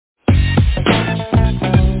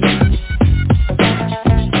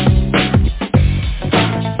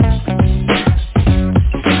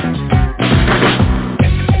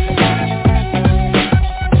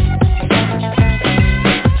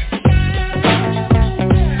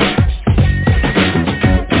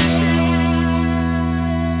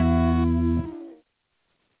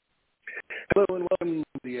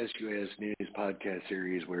Podcast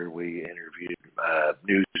series where we interviewed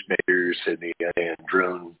newsmakers in the unmanned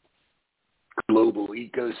drone global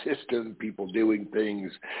ecosystem, people doing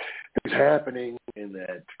things happening in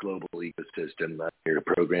that global ecosystem. I'm your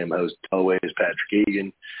program host, always, Patrick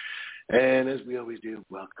Egan. And as we always do,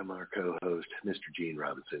 welcome our co-host, Mr. Gene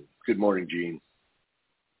Robinson. Good morning, Gene.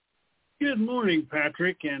 Good morning,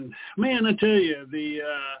 Patrick. And man, I tell you,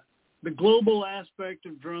 the global aspect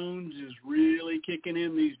of drones is really kicking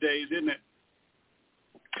in these days, isn't it?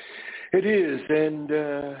 It is, and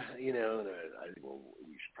I think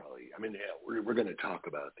we should probably. I mean, yeah, we're going to talk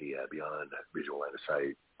about the Beyond Visual Line of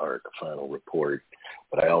Sight Arc final report,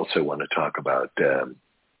 but I also want to talk about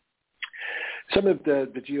some of the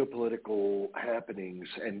geopolitical happenings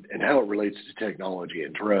and how it relates to technology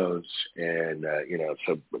and drones. And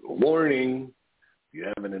so warning, if you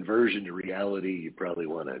have an aversion to reality, you probably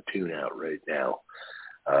want to tune out right now.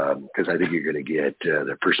 Because I think you're going to get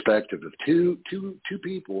the perspective of two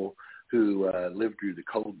people who lived through the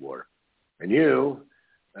Cold War. And you,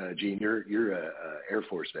 Gene, you're a Air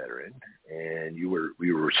Force veteran, and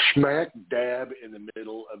we were smack dab in the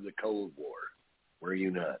middle of the Cold War. Were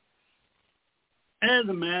you not? As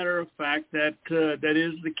a matter of fact, that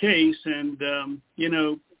is the case. And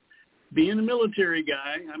being a military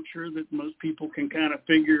guy, I'm sure that most people can kind of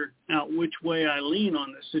figure out which way I lean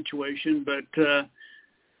on this situation, but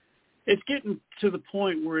it's getting to the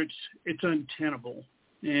point where it's untenable.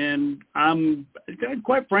 And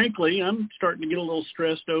quite frankly, I'm starting to get a little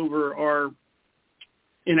stressed over our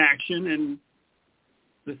inaction and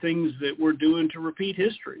the things that we're doing to repeat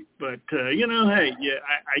history. But, hey,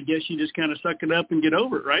 I guess you just kind of suck it up and get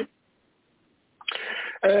over it, right?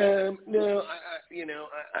 No,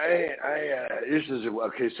 this is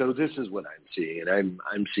okay. So this is what I'm seeing, and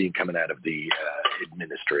I'm seeing coming out of the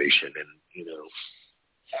administration, and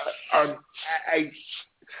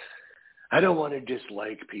I don't want to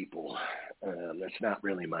dislike people. That's not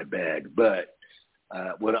really my bag. But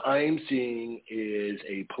what I'm seeing is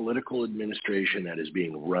a political administration that is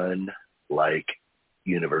being run like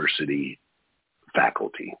university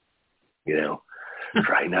faculty.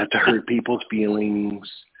 Try not to hurt people's feelings.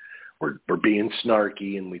 We're being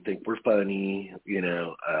snarky and we think we're funny.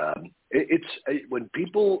 It's when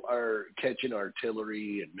people are catching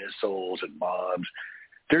artillery and missiles and bombs.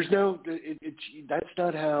 That's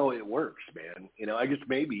not how it works, man. I guess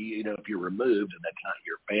maybe, if you're removed and that's not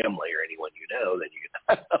your family or anyone then you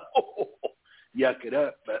can yuck it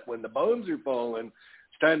up. But when the bombs are falling,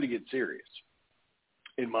 it's time to get serious,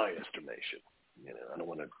 in my estimation. I don't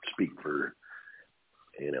want to speak for,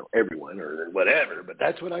 everyone or whatever, but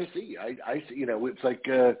that's what I see. I see, it's like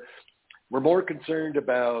we're more concerned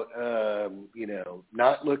about,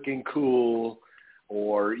 not looking cool,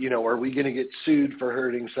 or, are we going to get sued for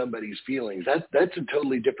hurting somebody's feelings? That's a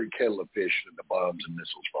totally different kettle of fish than the bombs and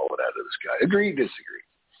missiles falling out of the sky. Agree, disagree?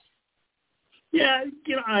 Yeah,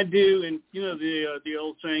 I do. And, the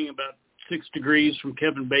old saying about 6 degrees from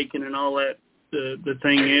Kevin Bacon and all that, the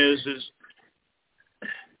thing is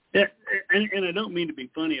and I don't mean to be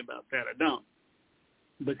funny about that. I don't.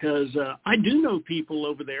 Because I do know people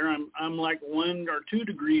over there. I'm like 1 or 2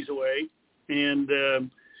 degrees away. And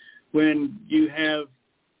when you have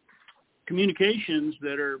communications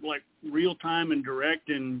that are like real time and direct,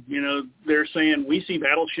 and they're saying we see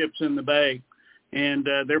battleships in the bay, and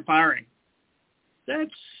they're firing.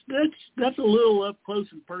 That's a little up close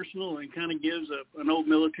and personal, and kind of gives an old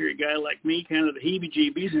military guy like me kind of the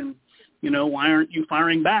heebie-jeebies, and why aren't you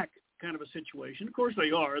firing back? Kind of a situation. Of course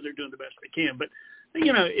they are. They're doing the best they can, but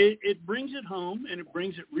it brings it home, and it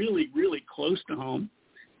brings it really, really close to home,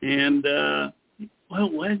 and.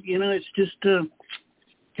 It's just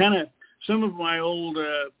kind of some of my old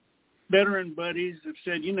veteran buddies have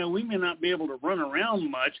said, we may not be able to run around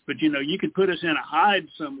much, but, you could put us in a hide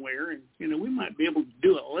somewhere and, we might be able to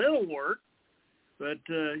do a little work. But,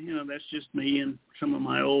 that's just me and some of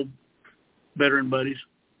my old veteran buddies.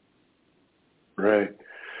 Right.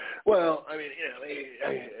 Well, I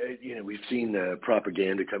mean, we've seen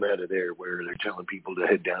propaganda come out of there where they're telling people to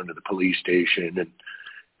head down to the police station and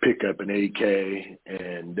pick up an AK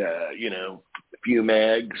and, a few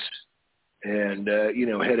mags and,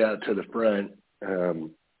 head out to the front.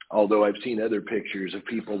 Although I've seen other pictures of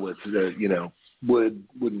people with,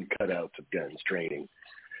 wooden cutouts of guns training.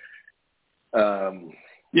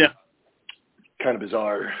 Yeah. Kind of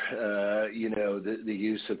bizarre, the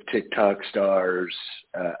use of TikTok stars.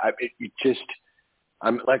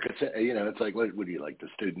 I'm like I said, it's like, what do you like, the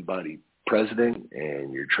student body president,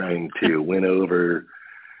 and you're trying to win over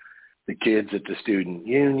the kids at the student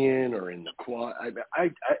union or in the quad.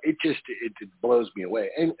 It blows me away,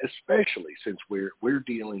 and especially since we're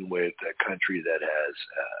dealing with a country that has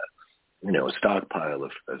a stockpile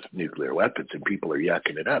of nuclear weapons, and people are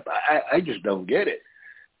yucking it up. I just don't get it.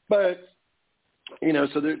 But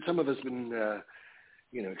so there, some of us have been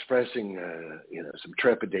expressing some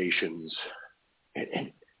trepidations,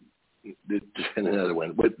 and another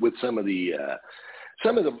one with some of the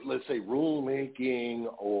let's say rulemaking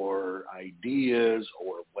or ideas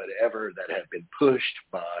or whatever that have been pushed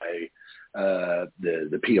by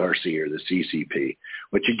the PRC or the CCP,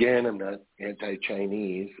 which again, I'm not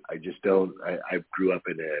anti-Chinese. I just don't. I grew up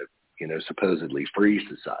in a supposedly free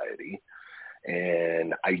society,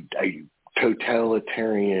 and I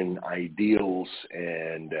totalitarian ideals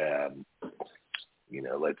and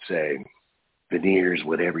let's say veneers,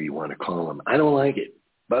 whatever you want to call them. I don't like it.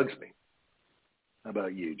 Bugs me. How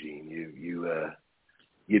about you, Gene?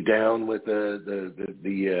 You down with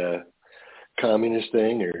the communist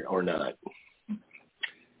thing or not?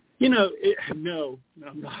 No,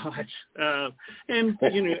 I'm not. And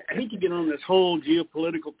I hate to get on this whole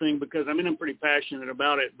geopolitical thing because I'm pretty passionate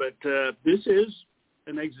about it. But this is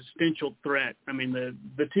an existential threat.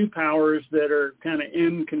 The two powers that are kind of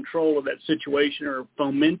in control of that situation are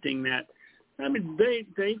fomenting that.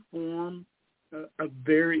 They form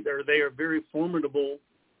they are very formidable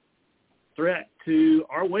threat to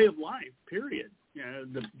our way of life, period.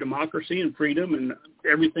 The democracy and freedom and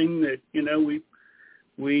everything that,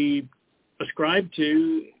 we ascribe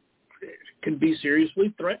to can be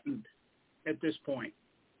seriously threatened at this point.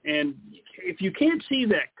 And if you can't see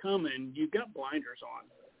that coming, you've got blinders on.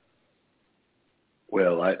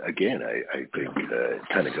 Well, I think it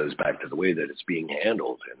kind of goes back to the way that it's being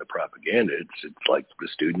handled and the propaganda. It's like the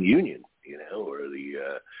student union, or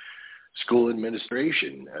the school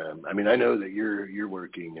administration. I know that you're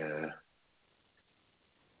working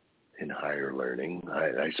in higher learning.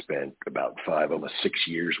 I spent about almost 6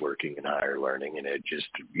 years working in higher learning, and it just,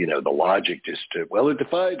 the logic it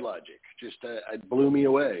defied logic. It blew me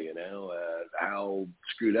away, how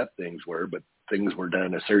screwed up things were, but things were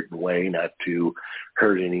done a certain way not to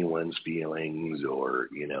hurt anyone's feelings or,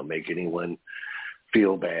 make anyone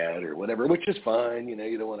feel bad or whatever, which is fine. You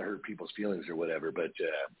don't want to hurt people's feelings or whatever, but,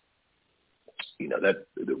 that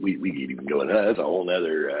we could even go into that. That's a whole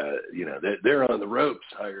nother, they're on the ropes,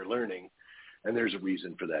 higher learning, and there's a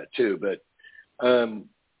reason for that too. But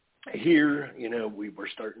here, we were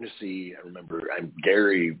starting to see, I remember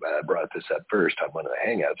Gary brought this up first on one of the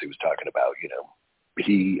Hangouts. He was talking about,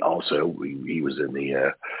 he was in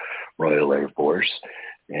the Royal Air Force.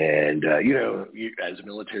 And, you, as a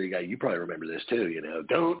military guy, you probably remember this too,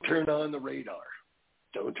 don't turn on the radar.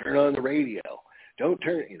 Don't turn on the radio. Don't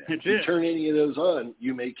turn, if you turn any of those on,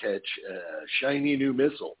 you may catch a shiny new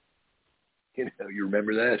missile. You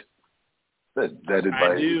remember that? That advice.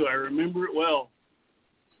 I do. I remember it well.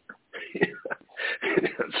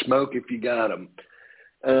 Smoke if you got them.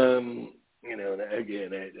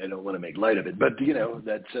 Again, I don't want to make light of it, but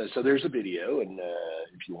that's so there's a video, and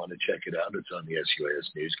if you want to check it out, it's on the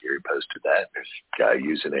SUAS News. Gary posted that. There's a guy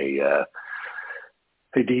using a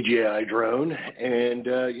DJI drone, and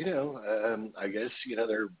I guess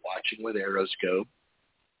they're watching with aeroscope.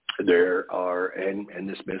 There are, and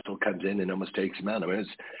this missile comes in and almost takes him out. It's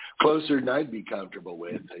closer than I'd be comfortable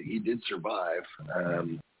with. He did survive,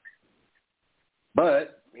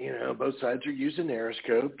 but both sides are using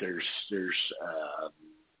aeroscope. There's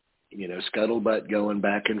scuttlebutt going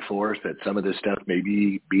back and forth that some of this stuff may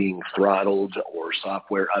be being throttled or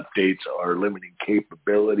software updates are limiting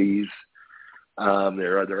capabilities.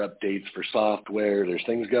 There are other updates for software. There's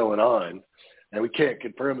things going on. And we can't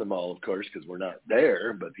confirm them all, of course, because we're not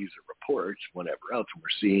there, but these are reports, whatever else. And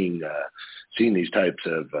we're seeing these types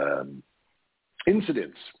of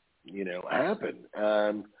incidents, happen.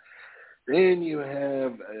 Then you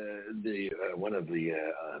have one of the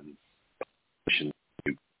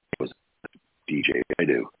was DJI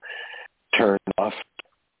turn off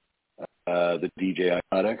the DJI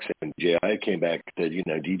products, and DJI came back and said,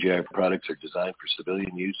 DJI products are designed for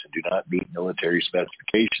civilian use and do not meet military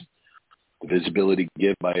specifications. The visibility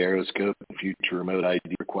given by aeroscope and future remote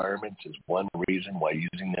ID requirements is one reason why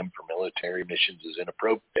using them for military missions is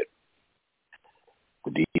inappropriate.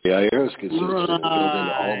 The DJI aeroscope system is built into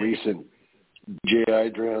all recent DJI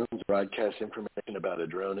drones, broadcast information about a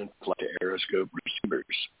drone in flight to aeroscope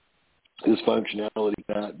receivers. This functionality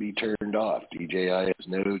cannot be turned off. DJI has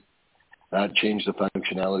not changed the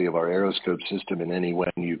functionality of our aeroscope system in any way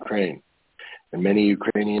in Ukraine. And many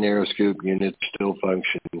Ukrainian aeroscope units still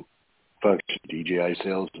function. DJI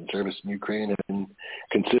sales and service in Ukraine have been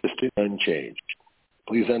consistent and unchanged.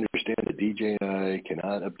 Please understand that DJI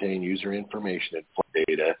cannot obtain user information and flight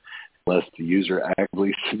data unless the user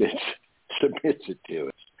actively submits it to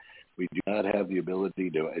us. We do not have the ability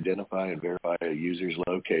to identify and verify a user's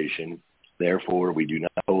location. Therefore, we do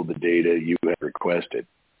not hold the data you have requested.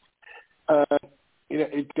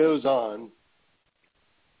 It goes on.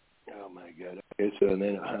 Oh, my God. Okay, so and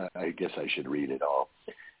then I guess I should read it all.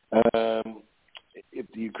 If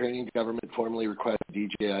the Ukrainian government formally requests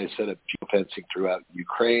DJI set up geofencing throughout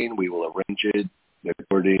Ukraine, we will arrange it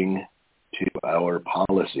according to our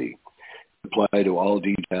policy. Apply to all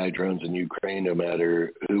DJI drones in Ukraine, no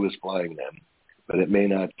matter who is flying them, but it may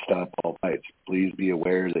not stop all flights. Please be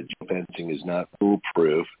aware that geofencing is not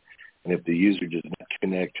foolproof, and if the user does not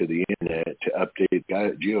connect to the internet to update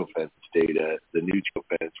geofence data, the new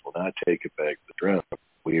geofence will not take effect with the drone.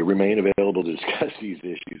 We remain available to discuss these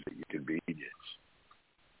issues at your convenience.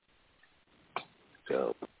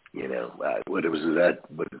 So, what it was that?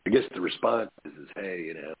 But I guess the response is,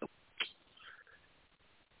 hey,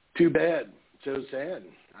 too bad, so sad.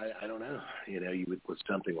 I don't know. You would with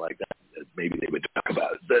something like that, maybe they would talk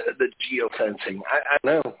about the geofencing. I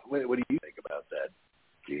don't know. What do you think about that,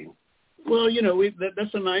 Gene? Well,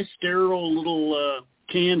 that's a nice sterile little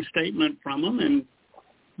canned statement from them, and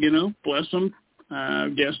bless them. I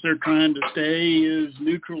guess they're trying to stay as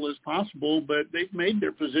neutral as possible, but they've made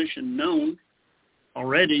their position known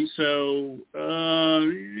already, so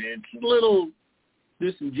it's a little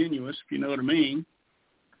disingenuous, if you know what I mean.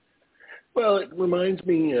 Well, it reminds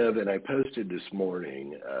me of, and I posted this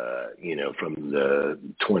morning, from the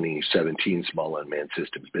 2017 Small Unmanned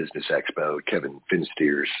Systems Business Expo, Kevin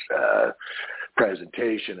Finstier's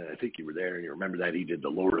presentation, and I think you were there, and you remember that he did the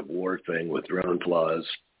Lord of War thing with drone flaws.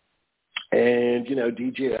 And,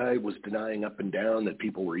 DJI was denying up and down that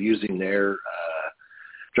people were using their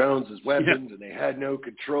drones as weapons, and they had no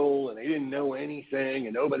control, and they didn't know anything,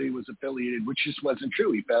 and nobody was affiliated, which just wasn't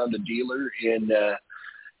true. He found a dealer in, the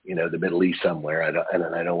Middle East somewhere. I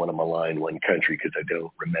don't want to malign one country because I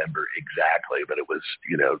don't remember exactly, but it was,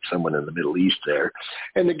 someone in the Middle East there.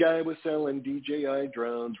 And the guy was selling DJI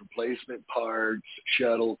drones, replacement parts,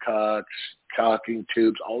 shuttlecocks, cocking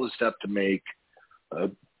tubes, all the stuff to make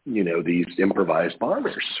these improvised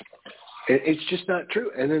bombers. It's just not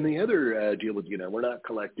true. And then the other deal with, we're not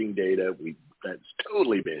collecting data. That's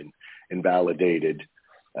totally been invalidated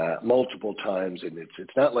multiple times. And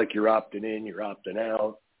it's not like you're opting in, you're opting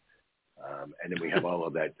out. And then we have all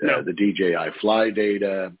of that, the DJI fly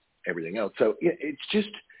data, everything else. So it's just,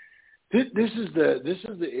 this is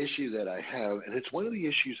the issue that I have. And it's one of the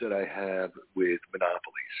issues that I have with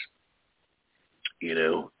monopolies.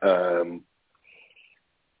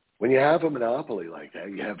 When you have a monopoly like that,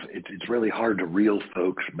 it's really hard to reel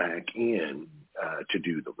folks back in to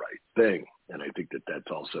do the right thing. And I think that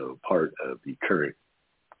that's also part of the current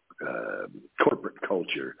corporate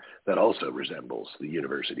culture that also resembles the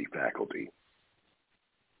university faculty.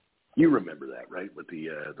 You remember that, right? With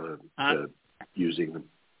the using them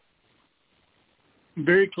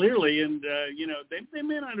very clearly, and they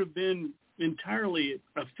may not have been entirely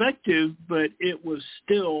effective, but it was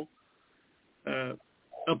still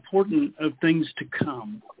important of things to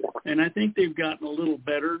come. And I think they've gotten a little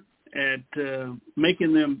better at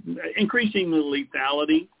increasing the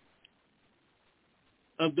lethality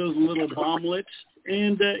of those little bomblets,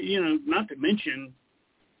 and not to mention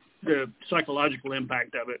the psychological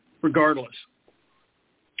impact of it, regardless.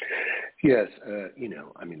 Yes, a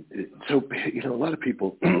lot of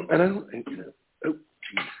people, and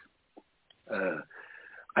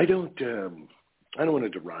I don't want to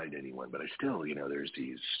deride anyone, but I still, there's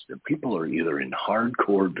these people are either in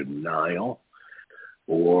hardcore denial,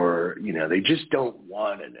 or they just don't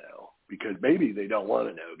want to know, because maybe they don't want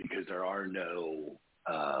to know because there are no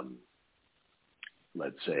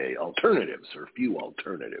let's say alternatives, or few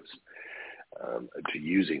alternatives to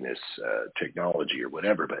using this technology or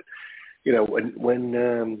whatever. But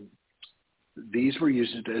when these were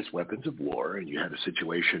used as weapons of war, and you had a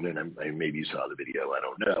situation, and maybe you saw the video, I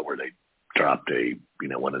don't know, where they dropped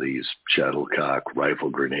one of these shuttlecock rifle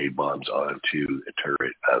grenade bombs onto a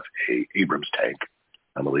turret of a Abrams tank.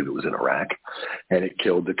 I believe it was in Iraq, and it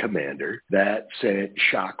killed the commander. That sent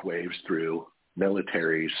shockwaves through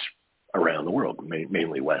militaries around the world,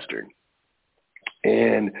 mainly Western.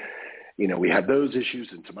 And, we have those issues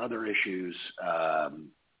and some other issues,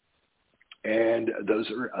 and those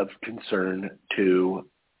are of concern to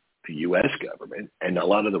the U.S. government, and a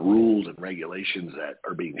lot of the rules and regulations that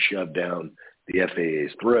are being shoved down the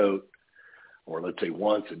FAA's throat, or let's say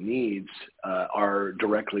wants and needs, are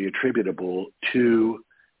directly attributable to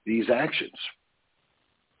these actions.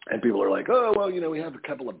 And people are like, oh, well, we have a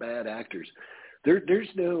couple of bad actors. There's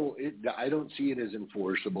no, I don't see it as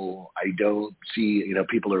enforceable. I don't see,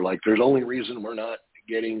 people are like, there's only reason we're not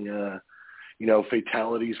getting,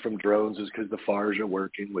 fatalities from drones is because the FARs are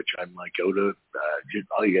working, which I'm like,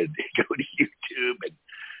 all you got to do, go to YouTube.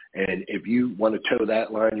 And if you want to toe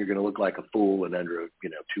that line, you're going to look like a fool in under,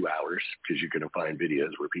 2 hours, because you're going to find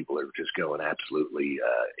videos where people are just going absolutely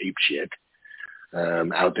apeshit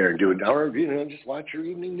out there and doing, or, just watch your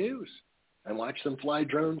evening news and watch them fly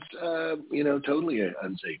drones, totally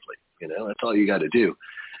unsafely. That's all you got to do.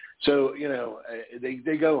 So,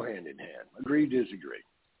 they go hand in hand. Agree, disagree.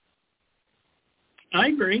 I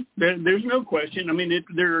agree. There's no question. I mean,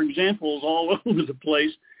 there are examples all over the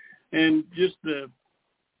place, and just the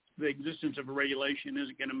existence of a regulation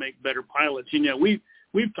isn't going to make better pilots.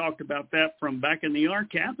 We've talked about that from back in the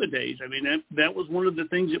ARCAPA days. I mean, that was one of the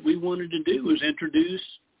things that we wanted to do, was introduce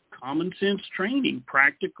common sense training,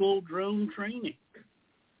 practical drone training.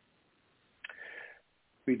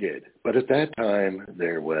 We did. But at that time,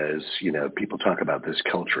 there was, people talk about this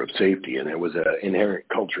culture of safety, and there was an inherent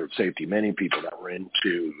culture of safety. Many people that were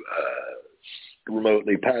into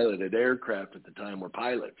remotely piloted aircraft at the time were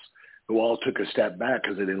pilots who all took a step back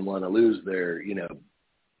because they didn't want to lose their,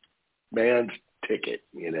 band ticket,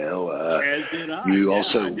 As did I.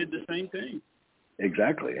 I did the same thing.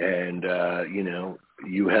 Exactly. And,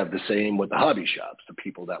 you have the same with the hobby shops, the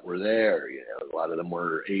people that were there. A lot of them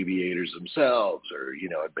were aviators themselves, or,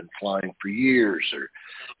 had been flying for years, or,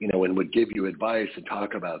 and would give you advice and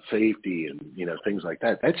talk about safety and, things like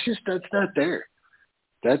that. That's not there.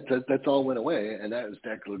 That's all went away. And that was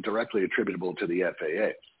directly attributable to the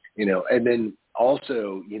FAA, and then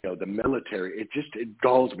also, the military, it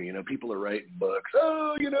galls me. People are writing books,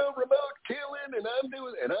 remote killing, and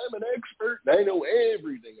I'm an expert, and I know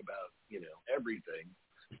everything about, everything.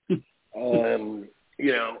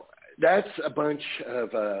 That's a bunch of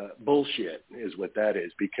bullshit is what that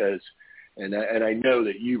is, because, and I know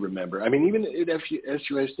that you remember, I mean, even at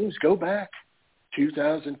SUS News, go back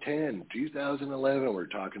 2010, 2011, we're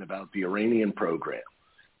talking about the Iranian program,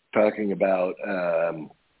 talking about,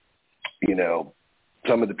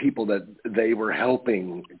 some of the people that they were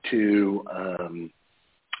helping to,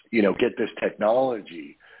 get this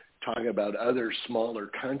technology, talking about other smaller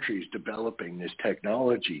countries developing this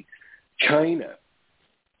technology, China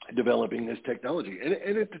developing this technology.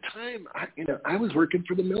 And at the time, I was working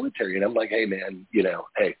for the military, and I'm like, hey, man,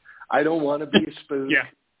 I don't want to be a spook. Yeah.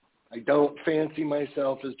 I don't fancy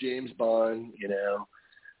myself as James Bond,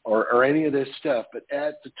 or any of this stuff. But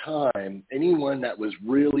at the time, anyone that was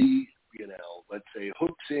really, let's say,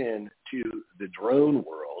 hooks in to the drone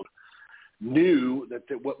world knew that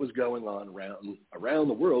what was going on around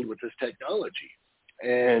the world with this technology.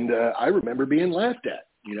 And I remember being laughed at,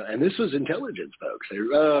 and this was intelligence folks. They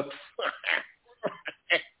were,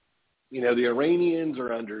 the Iranians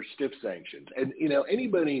are under stiff sanctions. And,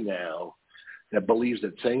 anybody now that believes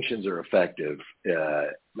that sanctions are effective,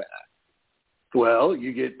 well,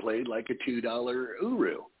 you get played like a $2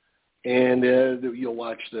 Uru. And you'll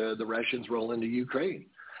watch the Russians roll into Ukraine.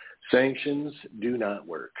 Sanctions do not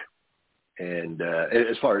work. And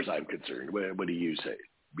as far as I'm concerned, what do you say?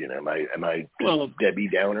 Am I Debbie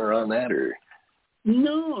Downer on that, or?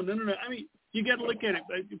 No. I mean, you got to look at it.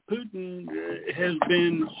 Putin has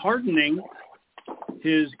been hardening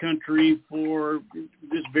his country for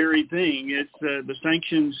this very thing. It's the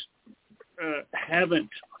sanctions haven't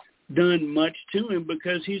done much to him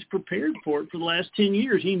because he's prepared for it for the last 10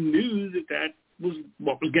 years. He knew that was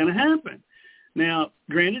what was going to happen. Now,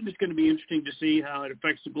 granted, it's going to be interesting to see how it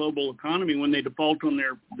affects the global economy when they default on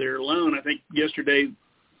their loan. I think yesterday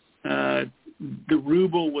the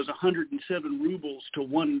ruble was 107 rubles to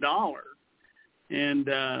 $1. And,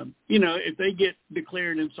 if they get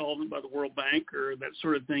declared insolvent by the World Bank or that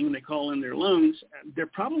sort of thing, and they call in their loans, they're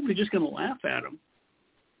probably just going to laugh at them.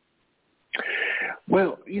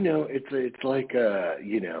 Well, it's like,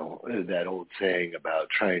 that old saying about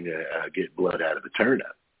trying to get blood out of a turnip.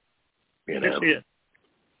 That's it.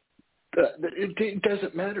 It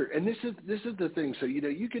doesn't matter, and this is the thing. So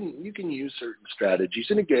you can use certain strategies,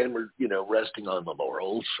 and again, we're resting on the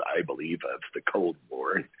laurels, I believe, of the Cold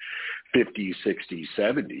War, 50s, 60s,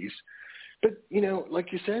 70s. But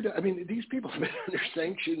like you said, I mean, these people have been under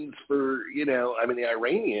sanctions for the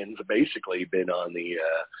Iranians have basically been on the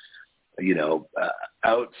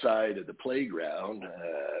outside of the playground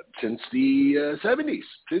since the 70s,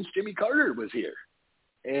 since Jimmy Carter was here.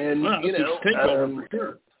 And, well, you know, it's takeover for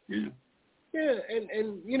sure. Yeah. Yeah,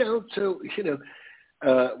 and so,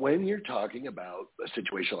 when you're talking about a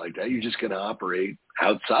situation like that, you're just going to operate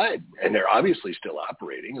outside, and they're obviously still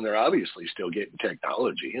operating, and they're obviously still getting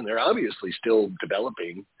technology, and they're obviously still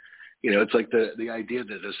developing. You know, it's like the idea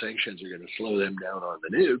that the sanctions are going to slow them down on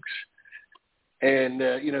the nukes. And,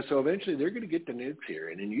 so eventually they're going to get the nukes here.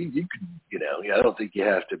 And then you can, I don't think you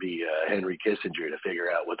have to be Henry Kissinger to figure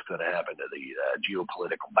out what's going to happen to the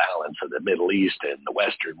geopolitical balance of the Middle East and the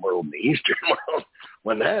Western world and the Eastern world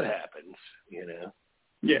when that happens,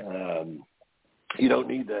 Yeah. You don't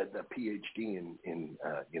need the PhD in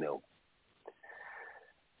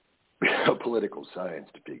political science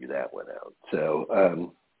to figure that one out. So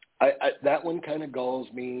I that one kind of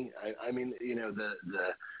galls me. I mean,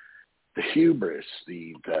 the hubris,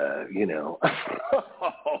 or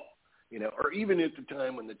even at the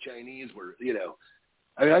time when the Chinese were,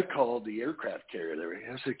 I called the aircraft carrier there.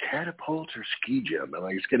 It was a catapult or ski jump. I'm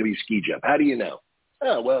like, it's going to be ski jump. How do you know?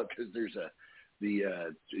 Oh, well, because there's the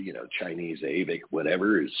Chinese AVIC,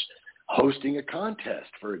 whatever, is hosting a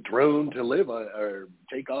contest for a drone to live on or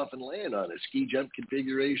take off and land on a ski jump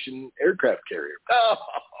configuration aircraft carrier. Oh,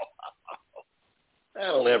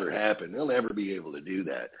 that'll never happen. They'll never be able to do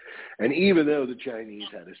that. And even though the Chinese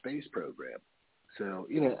had a space program. So,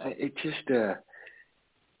 it just,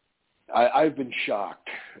 I've been shocked.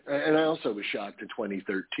 And I also was shocked in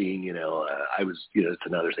 2013, I was, it's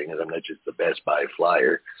another thing is I'm not just the Best Buy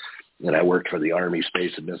flyer. And I worked for the Army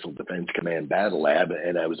Space and Missile Defense Command Battle Lab,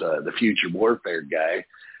 and I was the future warfare guy.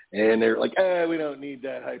 And they're like, we don't need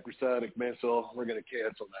that hypersonic missile. We're going to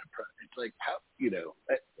cancel that. It's like, how,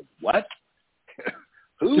 what?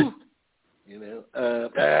 Who? They'll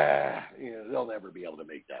never be able to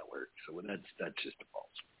make that work. So that's just a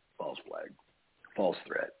false flag, false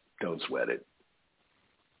threat. Don't sweat it.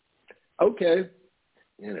 Okay,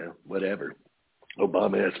 whatever.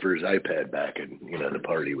 Obama asked for his iPad back, and the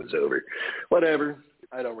party was over. Whatever.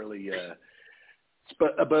 I don't really. It's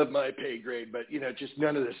above my pay grade, but just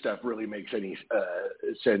none of this stuff really makes any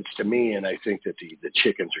sense to me. And I think that the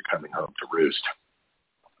chickens are coming home to roost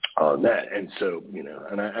on that. And so,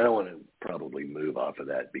 and I don't want to probably move off of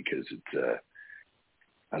that because it's,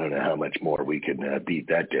 I don't know how much more we can beat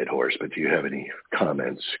that dead horse, but do you have any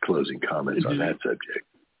closing comments on that subject?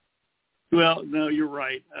 Well, no, you're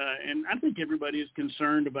right. And I think everybody is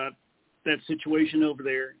concerned about that situation over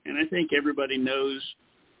there. And I think everybody knows,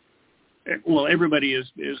 well, everybody is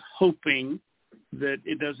hoping that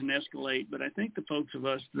it doesn't escalate. But I think the folks of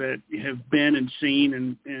us that have been and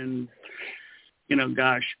seen and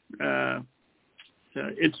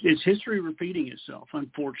it's history repeating itself,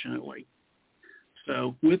 unfortunately.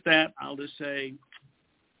 So with that, I'll just say,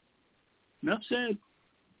 enough said.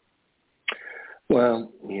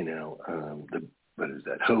 Well, what is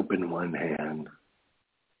that? Hope in one hand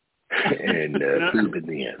and poop in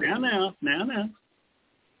the other. Now.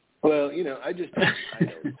 Well, I don't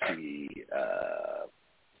see,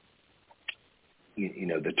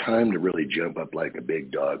 the time to really jump up like a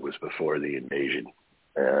big dog was before the invasion.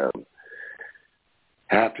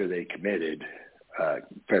 After they committed, going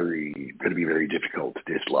to be very difficult to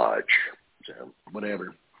dislodge. So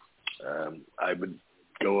whatever. I would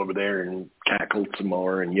go over there and tackle some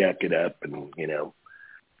more and yak it up and,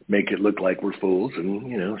 make it look like we're fools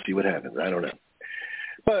and, see what happens. I don't know.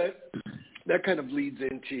 But that kind of leads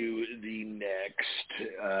into the next,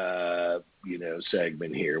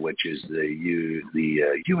 segment here, which is the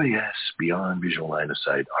UAS Beyond Visual Line of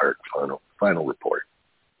Sight ARC final report.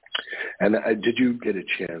 And did you get a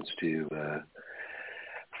chance to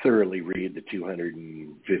thoroughly read the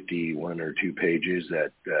 251 or 2 pages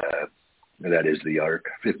that is the ARC?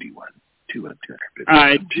 250.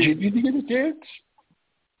 Did you get a chance?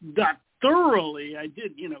 Not thoroughly. I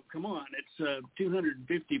did, come on. It's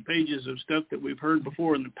 250 pages of stuff that we've heard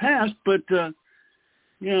before in the past, but,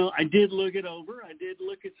 I did look it over. I did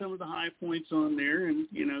look at some of the high points on there, and,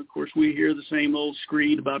 of course, we hear the same old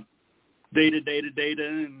screed about data,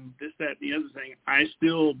 and this, that, and the other thing. I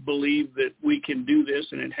still believe that we can do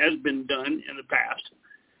this, and it has been done in the past.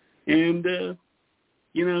 And,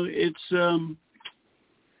 it's,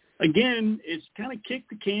 again, it's kind of kicked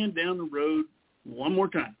the can down the road one more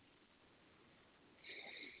time.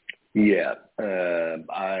 Yeah,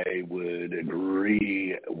 I would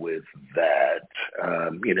agree with that.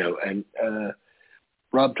 And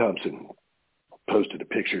Rob Thompson posted a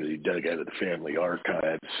picture that he dug out of the family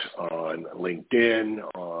archives on LinkedIn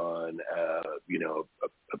on,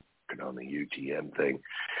 on the UTM thing.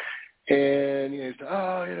 And he said,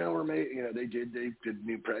 they did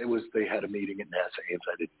new, they had a meeting at NASA Ames.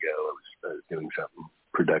 I didn't go. I was doing something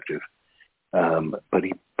productive. But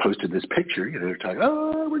he posted this picture, they're talking,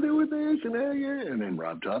 oh, we're doing this, and then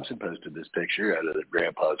Rob Thompson posted this picture out of the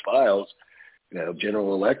grandpa's files.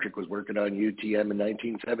 General Electric was working on UTM in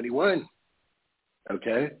 1971.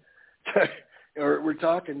 Okay? Or we're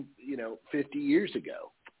talking, 50 years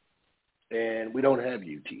ago, and we don't have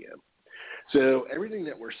UTM. So everything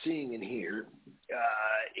that we're seeing in here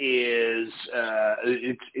is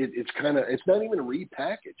it's not even a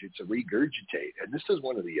repackage, it's a regurgitate. And this is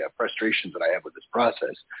one of the frustrations that I have with this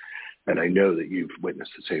process. And I know that you've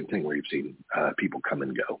witnessed the same thing where you've seen people come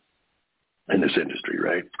and go in this industry,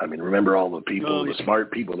 right? I mean, remember all the people, the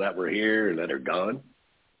smart people that were here and that are gone?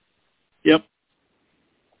 Yep.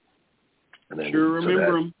 And then, sure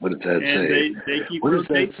remember them. What does that say? They keep what does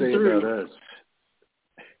that say through. about us?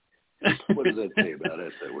 What does that say about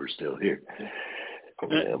us that we're still here?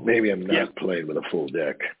 Maybe I'm not playing with a full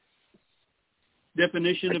deck.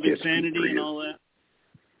 Definition of insanity and all that.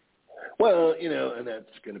 Well, and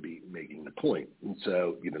that's going to be making the point. And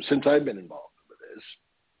so, since I've been involved with this,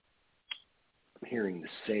 I'm hearing the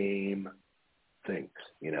same thing.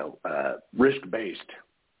 Risk-based,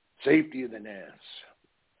 safety of the NAS,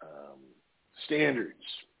 standards,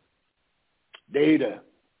 data,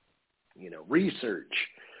 research.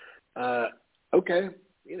 Okay,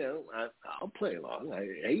 I'll play along.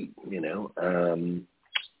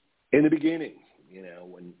 In the beginning,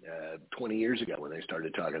 when 20 years ago when they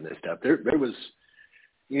started talking this stuff, there was,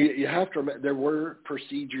 you have to remember, there were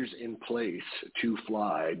procedures in place to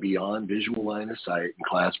fly beyond visual line of sight in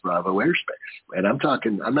Class Bravo airspace. And I'm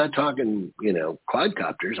not talking,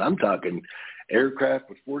 quadcopters. I'm talking aircraft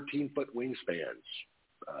with 14-foot wingspans,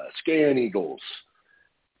 Scan Eagles,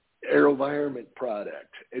 AeroVironment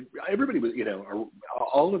product. Everybody was,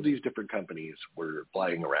 all of these different companies were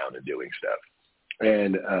flying around and doing stuff.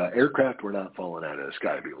 And aircraft were not falling out of the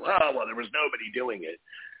sky. People, there was nobody doing it.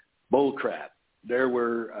 Bull crap. There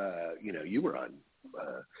were, you were on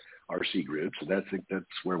RC groups, and that's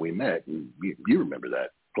where we met. And you remember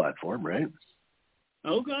that platform, right?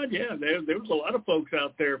 Oh, God, yeah. There was a lot of folks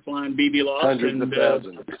out there flying BVLOS. Hundreds of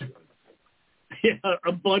thousands. Yeah,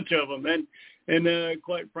 a bunch of them. And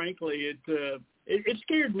quite frankly, it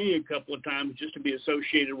scared me a couple of times just to be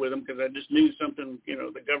associated with them because I just knew something,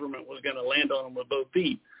 the government was going to land on them with both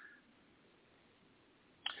feet.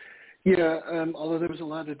 Yeah, although there was a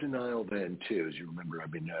lot of denial then, too, as you remember. I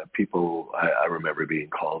mean, I remember being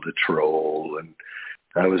called a troll, and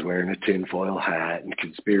I was wearing a tinfoil hat and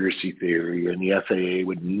conspiracy theory, and the FAA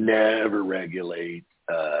would never regulate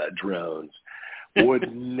drones,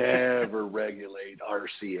 would never regulate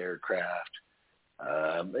RC aircraft.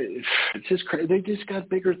 It's just crazy. They just got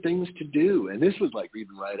bigger things to do. And this was like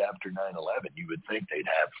even right after 9/11. You would think they'd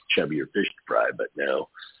have chubbier fish to fry, but no.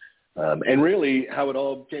 And really how it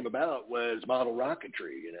all came about was model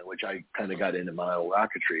rocketry, which I kind of got into model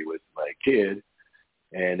rocketry with my kid.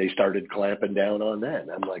 And they started clamping down on that.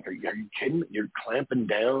 And I'm like, are you kidding? You're clamping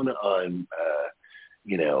down on,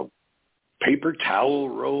 paper towel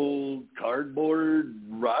rolled cardboard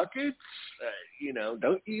rockets?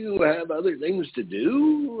 Don't you have other things to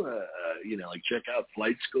do? Like check out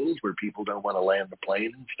flight schools where people don't want to land the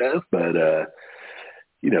plane and stuff. But,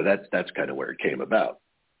 that's kind of where it came about.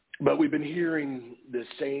 But we've been hearing the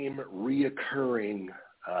same reoccurring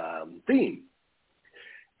theme.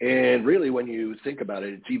 And really, when you think about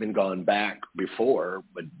it, it's even gone back before,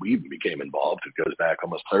 but we became involved. It goes back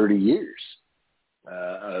almost 30 years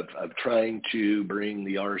of trying to bring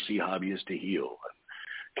the RC hobbyists to heel.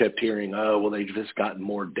 Kept hearing, they've just gotten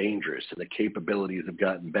more dangerous and the capabilities have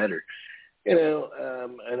gotten better.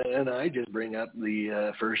 And I just bring up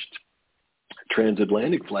the first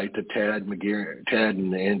transatlantic flight that Tad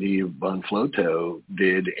and Andy Von Floto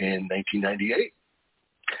did in 1998.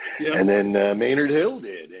 Yeah. And then Maynard Hill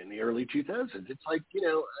did in the early 2000s. It's like, I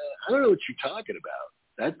don't know what you're talking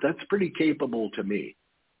about. That's pretty capable to me.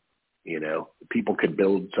 People could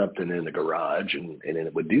build something in the garage and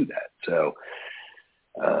it would do that. So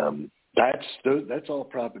that's all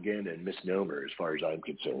propaganda and misnomer as far as I'm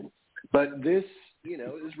concerned. But this,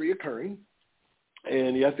 is reoccurring.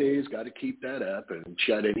 And the FAA's got to keep that up and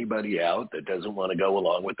shut anybody out that doesn't want to go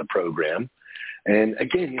along with the program. And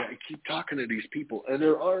again, I keep talking to these people, and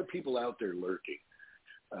there are people out there lurking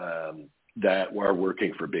that are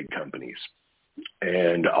working for big companies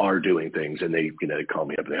and are doing things. And they call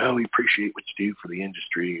me up and we appreciate what you do for the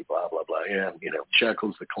industry, blah, blah, blah. Yeah,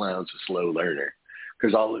 Chuckles the clown's a slow learner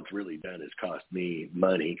because all it's really done is cost me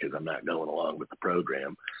money because I'm not going along with the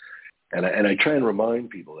program. And I try and remind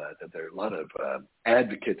people that there are a lot of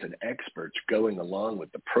advocates and experts going along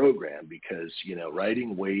with the program because,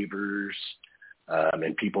 writing waivers,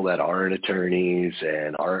 and people that aren't attorneys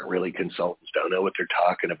and aren't really consultants, don't know what they're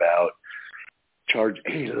talking about, charge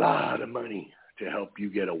a lot of money to help you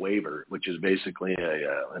get a waiver, which is basically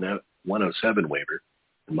an 107 waiver,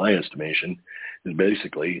 in my estimation, is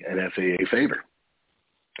basically an FAA favor.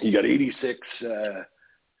 You got 86,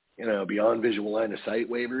 beyond visual line of sight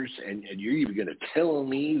waivers, and you're even going to tell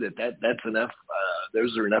me that's enough?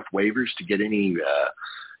 Those are enough waivers to get any,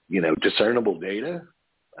 discernible data?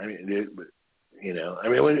 I mean,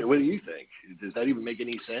 what do you think? Does that even make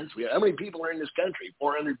any sense? How many people are in this country?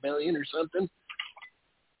 400 million or something?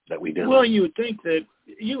 That we don't. Well, you would think that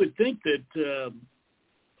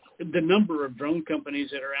the number of drone companies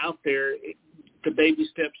that are out there, the baby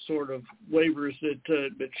step sort of waivers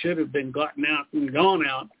that should have been gotten out and gone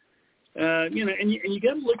out, and you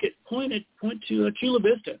got to look at point to Chula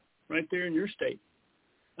Vista right there in your state.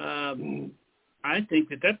 I think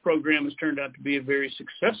that program has turned out to be a very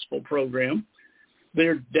successful program.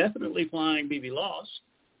 They're definitely flying BVLOS,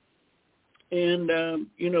 and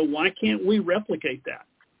why can't we replicate that?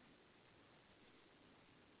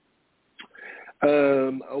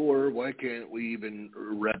 Or why can't we even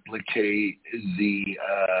replicate the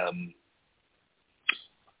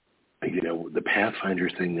Pathfinder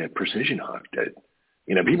thing that Precision Hawk did?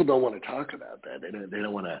 People don't want to talk about that. They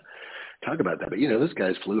don't want to talk about that. But, this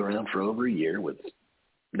guy's flew around for over a year with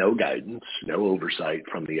no guidance, no oversight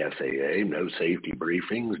from the FAA, no safety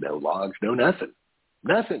briefings, no logs, no nothing.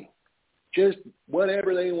 Nothing. Just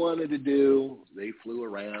whatever they wanted to do, they flew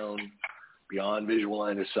around beyond visual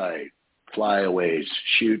line of sight. Flyaways,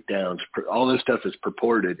 shoot downs, all this stuff is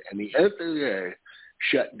purported, and the FAA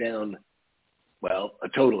shut down, a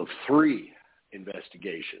total of 3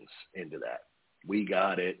 investigations into that. We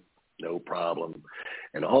got it, no problem,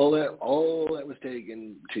 and all that was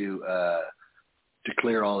taken to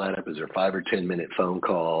clear all that up is a 5 or 10 minute phone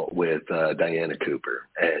call with Diana Cooper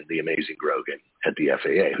and the amazing Grogan at the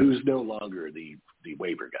FAA, who's no longer the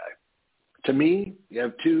waiver guy. To me, you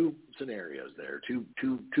have 2 scenarios there, two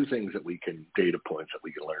things data points that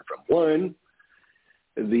we can learn from. One,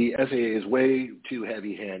 the FAA is way too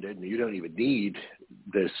heavy-handed, and you don't even need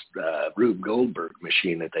this Rube Goldberg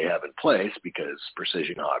machine that they have in place, because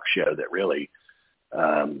Precision Hawk showed that really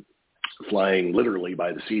flying literally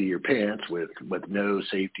by the seat of your pants with no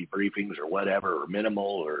safety briefings or whatever, or minimal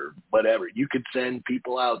or whatever, you could send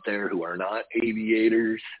people out there who are not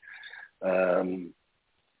aviators,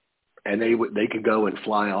 and they can go and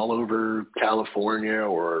fly all over California,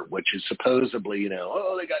 or which is supposedly, they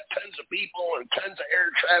got tons of people and tons of air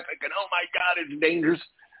traffic, and oh my God, it's dangerous.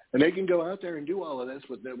 And they can go out there and do all of this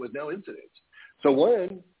with no incidents. So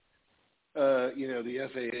one, the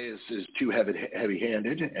FAA is too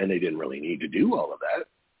heavy-handed, and they didn't really need to do all of that.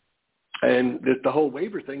 And the whole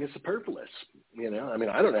waiver thing is superfluous. I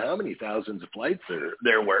don't know how many thousands of flights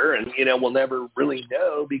there were, and, we'll never really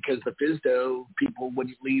know, because the FSDO people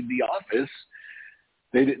wouldn't leave the office.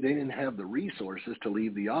 They didn't have the resources to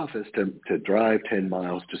leave the office to drive 10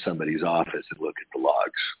 miles to somebody's office and look at the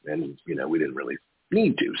logs. And, we didn't really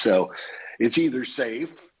need to. So it's either safe,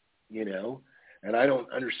 and I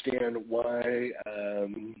don't understand why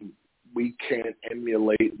we can't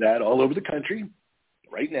emulate that all over the country.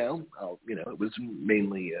 Right now, it was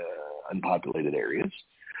mainly unpopulated areas.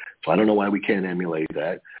 So I don't know why we can't emulate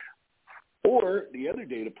that. Or the other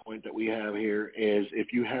data point that we have here is,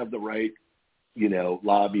 if you have the right,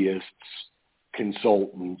 lobbyists,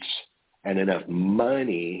 consultants, and enough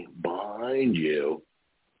money behind you,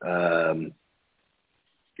 the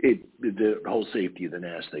whole safety of the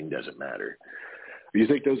NAS thing doesn't matter. Do you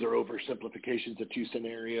think those are oversimplifications of 2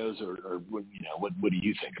 scenarios, or what do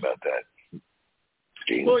you think about that?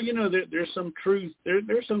 Well, there's some truth.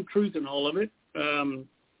 There's some truth in all of it.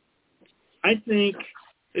 I think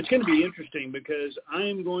it's going to be interesting, because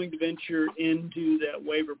I'm going to venture into that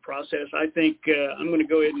waiver process. I think I'm going to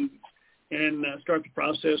go ahead and start the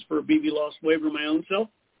process for a BVLOS waiver my own self,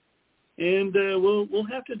 and we'll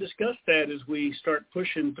have to discuss that as we start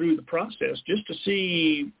pushing through the process, just to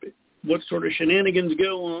see what sort of shenanigans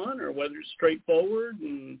go on, or whether it's straightforward,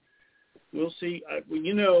 and we'll see.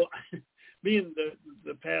 Being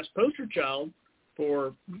the past poster child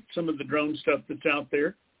for some of the drone stuff that's out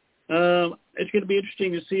there, it's going to be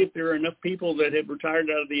interesting to see if there are enough people that have retired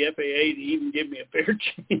out of the FAA to even give me a fair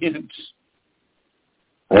chance.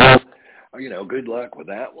 Well, good luck with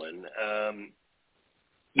that one.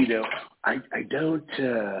 I don't,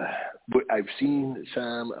 I've seen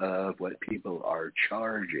some of what people are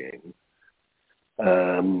charging,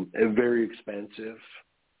 very expensive.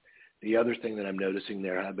 The other thing that I'm noticing,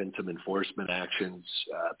 there have been some enforcement actions.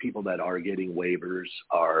 People that are getting waivers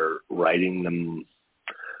are writing them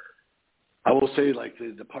I will say, like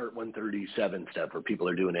the Part 137 stuff, where people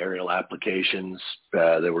are doing aerial applications.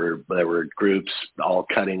 There were groups all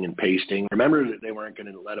cutting and pasting. Remember that they weren't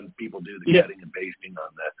going to let people do the cutting and pasting on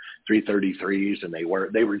the 333s, and they were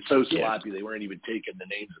so sloppy they weren't even taking the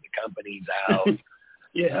names of the companies out.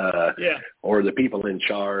 Or the people in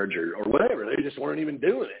charge, or whatever. They just weren't even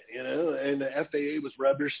doing it, And the FAA was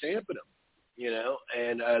rubber stamping them,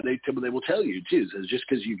 And they will tell you too. So just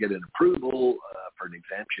because you get an approval for an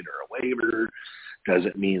exemption or a waiver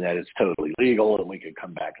doesn't mean that it's totally legal, and we can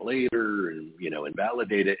come back later and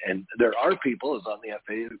invalidate it. And there are people, as on the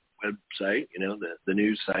FAA website, the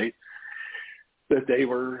news site, that they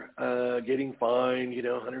were getting fined,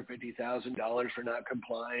 $150,000 for not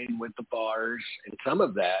complying with the bars, and some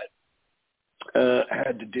of that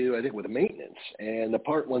had to do, I think, with maintenance. And the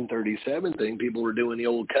Part 137 thing, people were doing the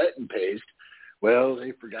old cut and paste. Well,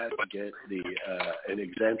 they forgot to get an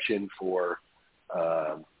exemption for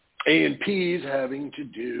A&Ps having to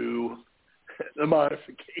do the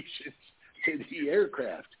modifications to the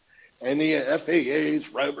aircraft. And the FAA's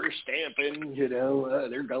rubber stamping,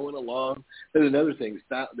 they're going along. There's another thing,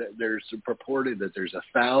 that there's purported that there's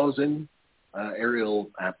 1,000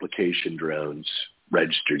 aerial application drones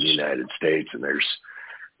registered in the United States, and there's,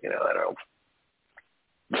 I don't know,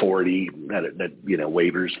 40 that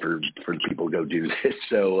waivers for people to go do this.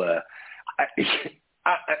 So,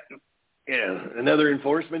 another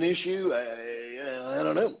enforcement issue. I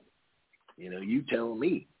don't know. You tell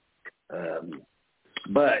me.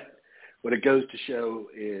 But what it goes to show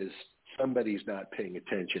is somebody's not paying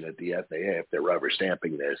attention at the FAA if they're rubber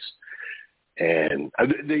stamping this. And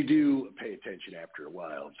they do pay attention after a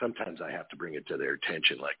while. Sometimes I have to bring it to their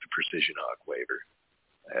attention, like the Precision Hawk waiver.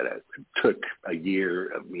 And it took a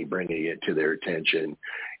year of me bringing it to their attention,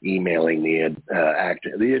 emailing the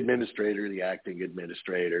administrator, the acting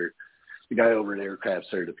administrator, the guy over at Aircraft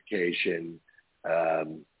Certification,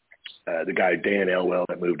 the guy Dan Elwell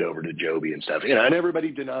that moved over to Joby and stuff. And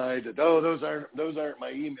everybody denied that. Oh, those aren't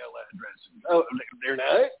my email addresses. Oh, they're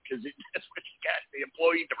not, because that's what you got in the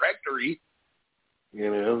employee directory.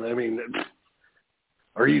 I mean.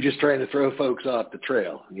 Or are you just trying to throw folks off the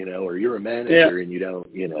trail, or you're a manager and you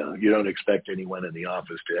don't expect anyone in the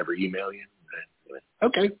office to ever email you?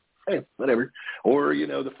 Okay, hey, whatever. Or,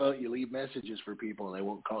 the phone, you leave messages for people and they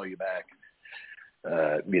won't call you back,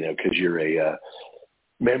 because you're a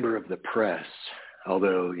member of the press.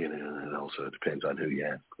 Although, it also depends on who you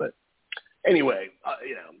ask. But anyway,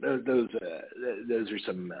 those are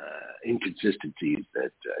some inconsistencies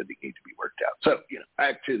that I think need to be worked out. So,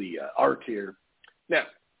 back to the ARC here. Now,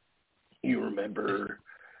 you remember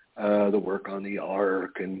the work on the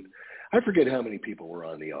ARC, and I forget how many people were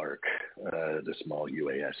on the ARC, the small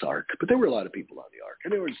UAS ARC, but there were a lot of people on the ARC.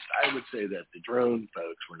 And I would say that the drone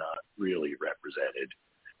folks were not really represented,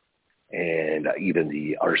 and even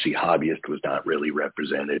the RC hobbyist was not really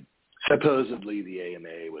represented. Supposedly, the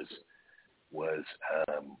AMA was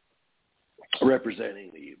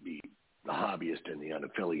representing the hobbyist and the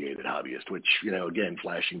unaffiliated hobbyist, which, again,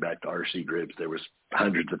 flashing back to RC groups, there was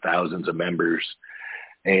hundreds of thousands of members.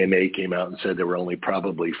 AMA came out and said there were only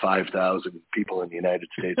probably 5,000 people in the United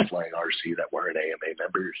States flying RC that weren't AMA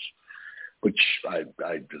members, which I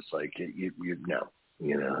just like, and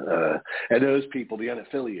those people, the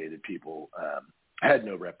unaffiliated people, had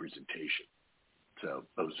no representation. So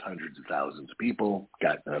those hundreds of thousands of people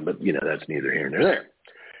got none, but, that's neither here nor there.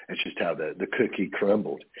 It's just how the cookie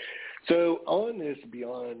crumbled. So on this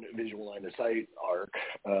Beyond Visual Line of Sight ARC,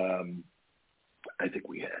 I think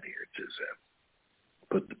we had here, it says,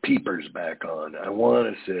 put the peepers back on. I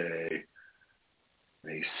want to say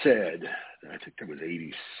they said, I think there was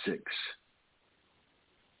 86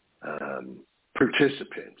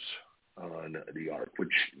 participants on the ARC,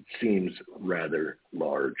 which seems rather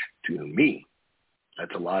large to me.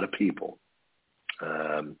 That's a lot of people.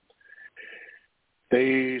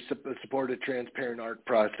 They support a transparent ARC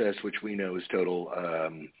process, which we know is total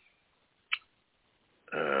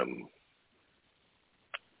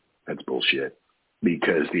that's bullshit.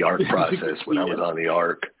 Because the ARC process, when I was on the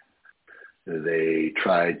ARC, they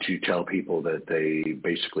tried to tell people that they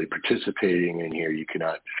basically participating in here, you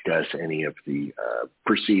cannot discuss any of the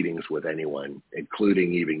proceedings with anyone,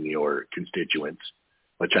 including even your constituents,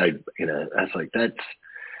 which I was like, that's,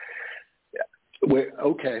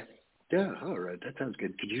 okay. Yeah, all right, that sounds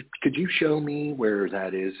good. Could you show me where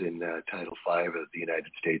that is in Title V of the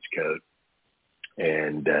United States Code?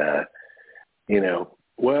 And,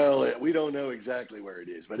 well, we don't know exactly where it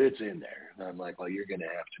is, but it's in there. And I'm like, well, you're going to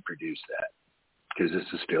have to produce that because this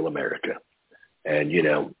is still America. And,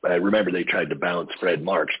 I remember they tried to bounce Fred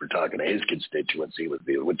Marks for talking to his constituency,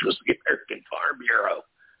 which was the American Farm Bureau.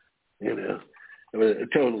 You know, it was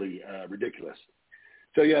totally ridiculous.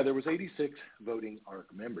 So, yeah, there was 86 voting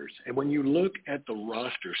ARC members. And when you look at the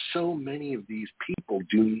roster, so many of these people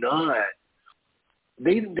do not,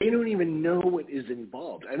 they don't even know what is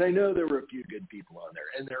involved. And I know there were a few good people on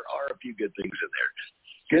there, and there are a few good things in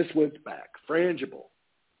there. Guess what's back? Frangible.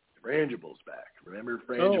 Frangible's back. Remember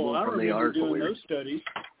Frangible from the ARC? Doing those studies.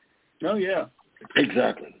 Oh, yeah.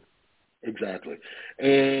 Exactly.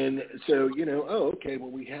 And so, okay,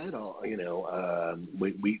 well, we had all,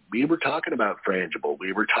 we were talking about frangible.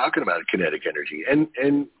 We were talking about kinetic energy. And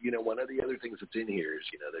one of the other things that's in here is,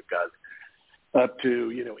 they've got up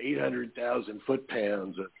to, 800,000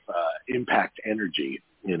 foot-pounds of impact energy.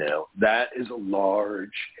 That is a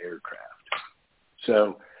large aircraft.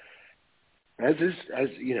 So as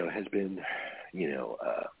has been,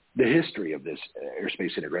 the history of this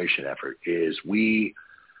airspace integration effort is we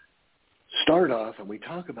start off and we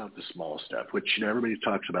talk about the small stuff, which everybody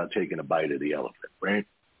talks about taking a bite of the elephant, right?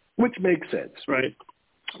 Which makes sense. Right.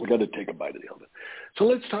 We got to take a bite of the elephant. So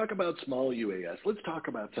let's talk about small UAS. Let's talk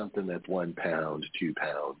about something that's 1 pound, 2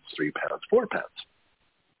 pounds, 3 pounds, 4 pounds.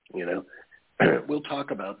 We'll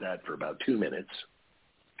talk about that for about 2 minutes.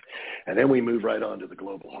 And then we move right on to the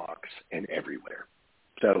global hawks and everywhere.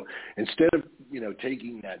 So instead of,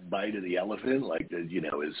 taking that bite of the elephant like is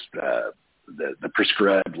the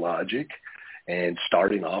prescribed logic and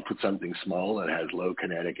starting off with something small that has low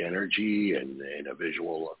kinetic energy and a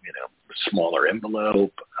visual, smaller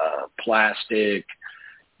envelope, plastic,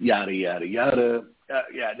 yada, yada, yada.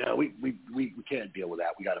 We can't deal with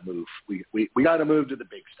that. We got to move. We got to move to the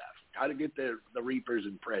big stuff. Got to get the Reapers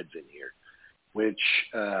and Preds in here, which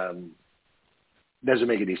doesn't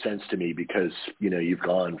make any sense to me because, you've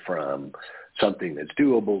gone from something that's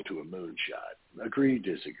doable to a moonshot. Agree,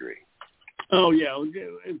 disagree? Oh, yeah.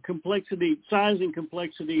 Complexity, size and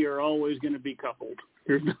complexity are always going to be coupled.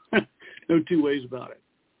 There's no two ways about it.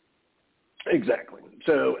 Exactly.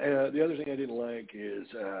 So the other thing I didn't like is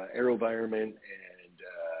AeroVironment and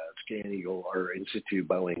Scan Eagle or Institute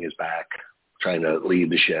Boeing is back trying to lead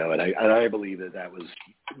the show. And I believe that was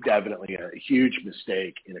definitely a huge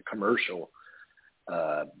mistake in a commercial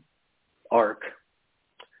ARC.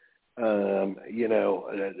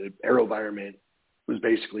 AeroVironment was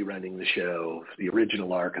basically running the show, the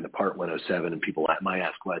original ARC and the Part 107, and people might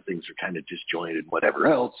ask why things are kind of disjointed, whatever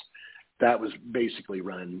else. That was basically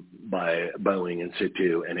run by Boeing in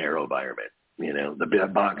situ and AeroVironment. The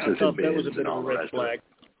boxes and bins and all the rest of it.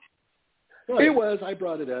 It was. I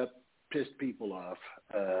brought it up, pissed people off.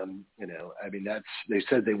 They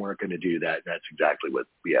said they weren't going to do that. That's exactly what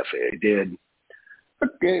the FAA did.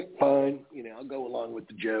 Okay, fine. I'll go along with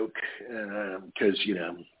the joke because,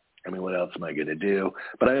 what else am I going to do?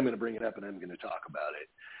 But I am going to bring it up and I'm going to talk about it.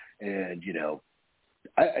 And,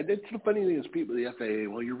 that's the funny thing is people, the FAA,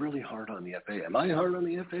 well, you're really hard on the FAA. Am I hard on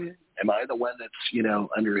the FAA? Am I the one that's,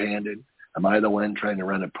 underhanded? Am I the one trying to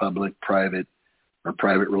run a public-private or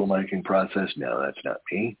private rulemaking process? No, that's not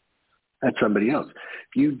me. That's somebody else.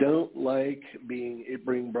 If you don't like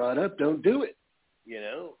being brought up, don't do it.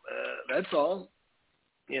 That's all.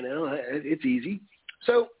 It's easy.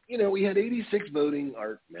 So, we had 86 voting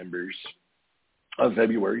ARC members on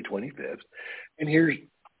February 25th. And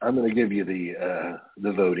I'm going to give you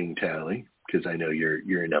the voting tally because I know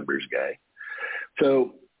you're a numbers guy.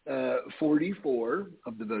 So 44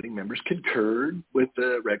 of the voting members concurred with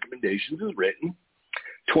the recommendations as written.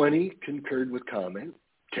 20 concurred with comment.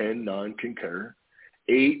 10 non-concur.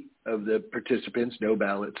 8 of the participants, no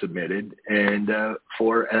ballot submitted. And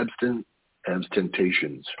 4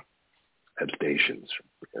 abstentions,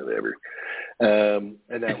 whatever. And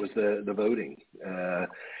that was the voting.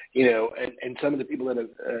 And some of the people that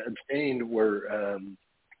abstained were,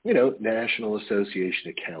 National Association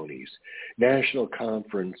of Counties, National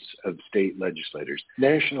Conference of State Legislators,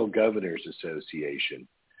 National Governors Association,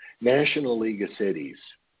 National League of Cities.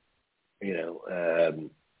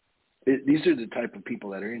 These are the type of people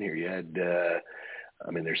that are in here. You had,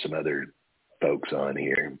 there's some other folks on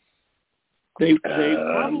here. They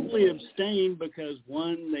probably abstained because,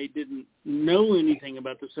 one, they didn't know anything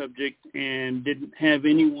about the subject and didn't have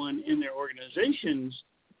anyone in their organizations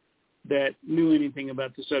that knew anything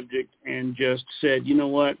about the subject and just said, you know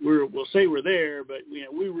what, we'll say we're there, but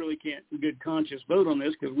we really can't in good conscience vote on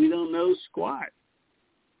this because we don't know squat.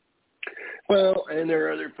 Well, and there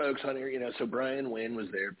are other folks on here, so Brian Wynn was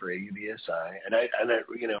there for AUVSI, and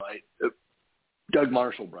Doug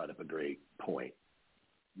Marshall brought up a great point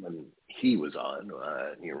when he was on.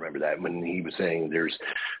 You remember that when he was saying there's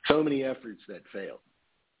so many efforts that failed,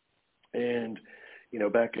 and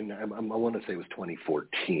back in I want to say it was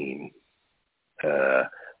 2014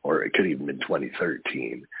 or it could have even been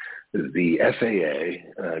 2013, the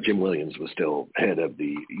FAA, Jim Williams was still head of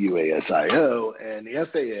the UASIO, and the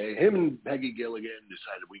FAA, him and Peggy Gilligan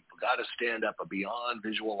decided we've got to stand up a beyond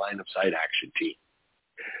visual line of sight action team.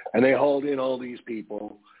 And they hauled in all these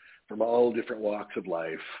people from all different walks of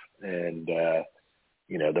life and,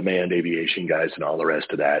 the manned aviation guys and all the rest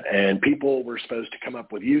of that. And people were supposed to come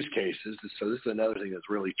up with use cases. So this is another thing that's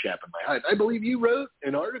really chapping my hide. I believe you wrote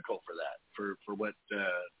an article for that, for what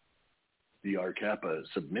the RCAPA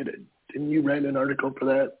submitted. Didn't you write an article for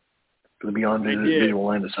that? For the Beyond Visual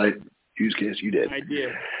Line of Sight use case? You did. I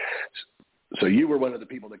did. So you were one of the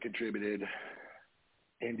people that contributed.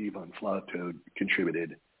 Andy von Flauto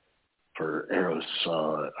contributed for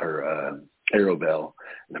Aerovel,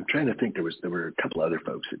 and I'm trying to think there were a couple other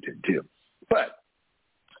folks that did too. But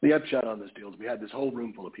the upshot on this deal is we had this whole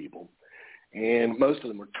room full of people, and most of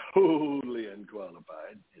them were totally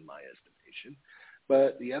unqualified in my estimation.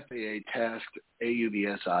 But the FAA tasked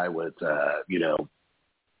AUVSI with,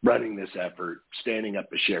 running this effort, standing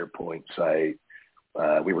up a SharePoint site.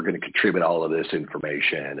 We were going to contribute all of this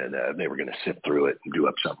information, and they were going to sift through it and do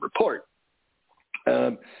up some report.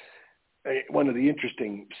 One of the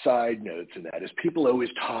interesting side notes in that is people always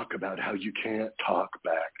talk about how you can't talk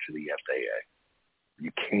back to the FAA.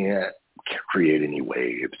 You can't create any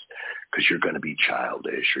waves because you're going to be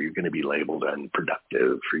childish, or you're going to be labeled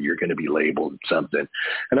unproductive, or you're going to be labeled something.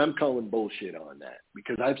 And I'm calling bullshit on that,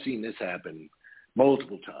 because I've seen this happen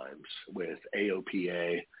multiple times with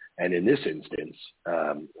AOPA. And in this instance,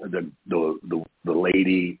 the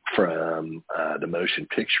lady from the Motion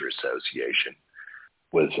Picture Association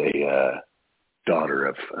was a daughter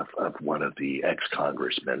of one of the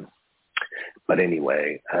ex-congressmen. But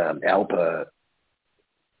anyway, ALPA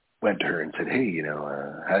went to her and said, "Hey,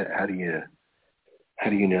 how do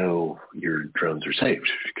you know your drones are safe?"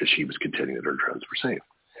 Because she was contending that her drones were safe.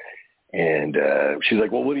 And she's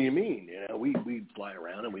like, "Well, what do you mean? We fly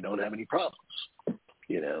around and we don't have any problems."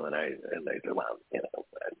 And I said, "Well,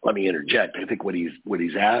 let me interject. I think what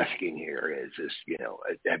he's asking here is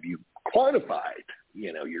have you quantified,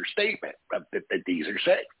 your statement that these are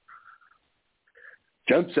safe?"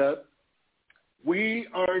 Jumps up. "We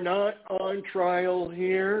are not on trial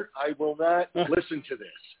here. I will not listen to this."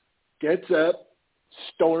 Gets up,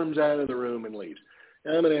 storms out of the room, and leaves.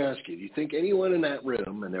 Now I'm going to ask you, do you think anyone in that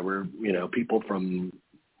room, and there were, people from,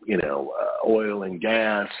 oil and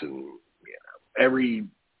gas and, every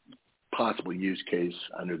possible use case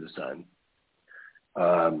under the sun,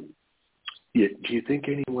 do you think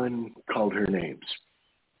anyone called her names?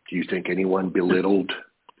 Do you think anyone belittled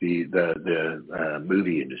the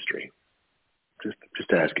movie industry?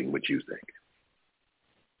 Just asking what you think.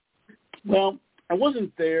 Well, I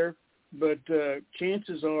wasn't there, but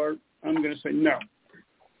chances are I'm going to say no.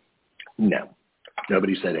 No.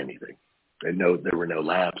 Nobody said anything. And there were no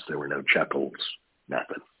laughs, there were no chuckles,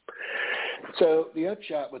 nothing. So the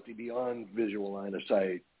upshot with the Beyond Visual Line of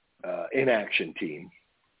Sight in-action team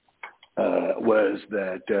was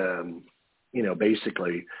that,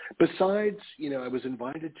 basically, besides, I was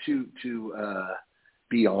invited to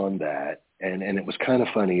beyond that, and it was kind of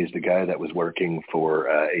funny, is the guy that was working for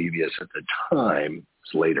AVS at the time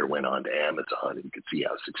later went on to Amazon, and you could see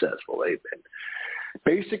how successful they've been,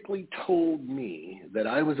 basically told me that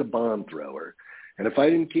I was a bomb thrower, and if I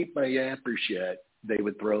didn't keep my yappers shut, they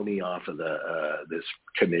would throw me off of this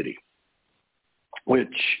committee.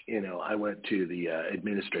 Which, I went to the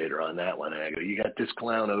administrator on that one, and I go, "You got this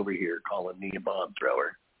clown over here calling me a bomb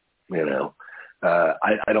thrower."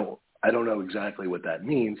 I don't know exactly what that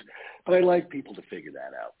means, but I like people to figure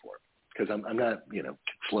that out for me, because I'm not,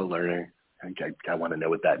 slow learner. I want to know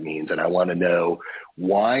what that means, and I want to know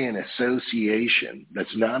why an association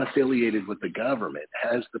that's not affiliated with the government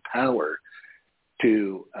has the power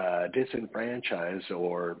to disenfranchise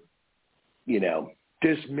or,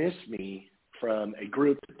 dismiss me from a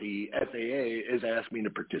group that the FAA has asked me to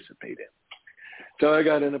participate in. So I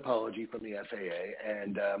got an apology from the FAA,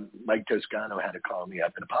 and Mike Toscano had to call me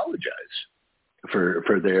up and apologize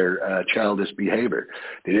for their childish behavior.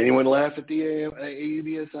 Did anyone laugh at the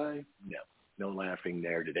AUVSI? No laughing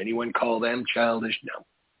there. Did anyone call them childish?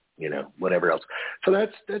 No. Whatever else. So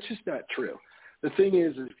that's just not true. The thing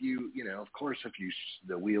is, if you, of course,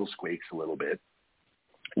 the wheel squeaks a little bit,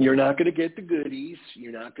 you're not going to get the goodies.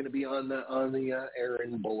 You're not going to be on the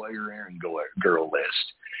errand boy or errand girl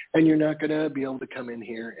list, and you're not going to be able to come in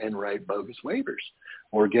here and write bogus waivers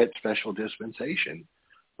or get special dispensation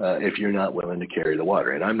if you're not willing to carry the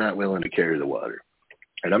water. And I'm not willing to carry the water,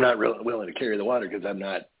 and I'm not willing to carry the water because I'm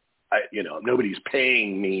not. Nobody's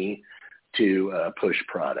paying me to push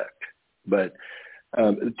product, but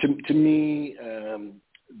to me,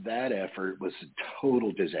 that effort was a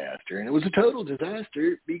total disaster. And it was a total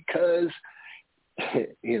disaster because,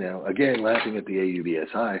 again, laughing at the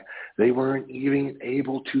AUVSI, they weren't even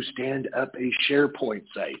able to stand up a SharePoint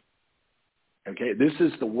site. Okay, this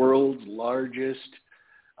is the world's largest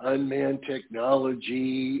unmanned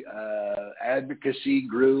technology advocacy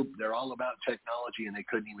group. They're all about technology, and they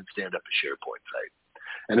couldn't even stand up a SharePoint site.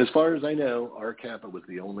 And as far as I know, RCAPA was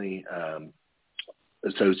the only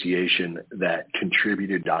association that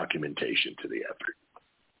contributed documentation to the effort.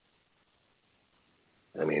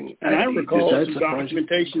 I mean, and I recall some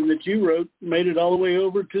documentation that you wrote made it all the way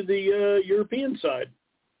over to the European side.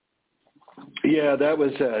 Yeah, that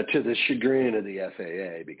was to the chagrin of the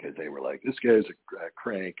FAA, because they were like, this guy's a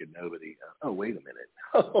crank and nobody, oh, wait a minute.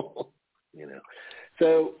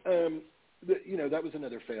 So, that was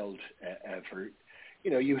another failed effort.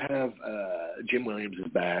 You have Jim Williams is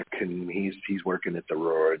back, and he's working at the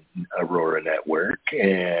Aurora Network,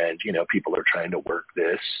 and, people are trying to work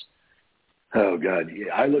this. Oh, God,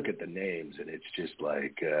 yeah, I look at the names, and it's just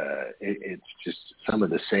like, it's just some of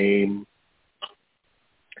the same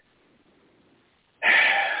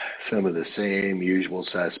usual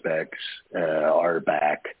suspects are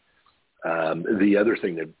back. The other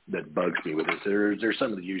thing that bugs me with this, there's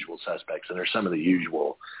some of the usual suspects, and there's some of the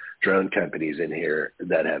usual drone companies in here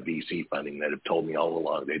that have VC funding that have told me all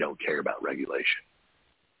along they don't care about regulation.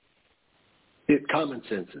 Common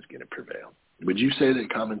sense is going to prevail. Would you say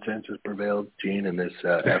that common sense has prevailed, Gene, in this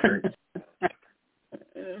effort?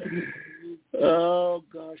 Oh,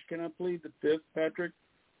 gosh, can I plead the fifth, Patrick?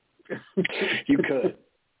 You could.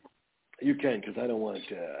 You can, because I don't want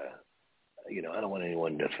I don't want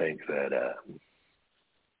anyone to think that,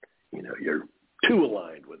 you're too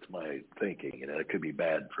aligned with my thinking. It could be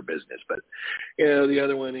bad for business. But, the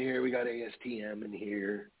other one here, we got ASTM in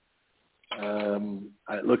here.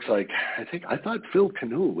 It looks like, I thought Phil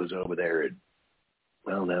Canoe was over there at,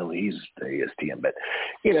 well, no, he's the ASTM. But,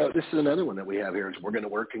 this is another one that we have here. Is we're going to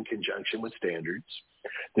work in conjunction with standards.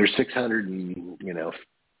 There's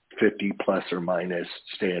 650 plus or minus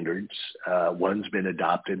standards. One's been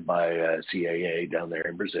adopted by CAA down there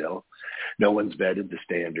in Brazil. No one's vetted the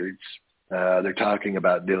standards. They're talking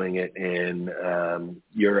about doing it in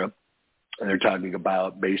Europe. And they're talking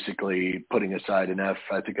about basically putting aside enough,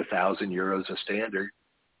 I think €1,000 a standard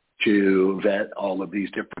to vet all of these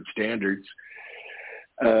different standards.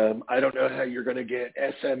 I don't know how you're going to get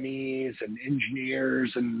SMEs and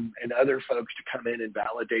engineers and other folks to come in and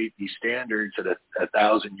validate these standards at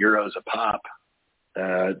 €1,000 a pop.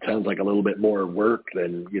 It sounds like a little bit more work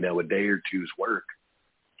than, a day or two's work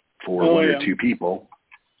for one or two people.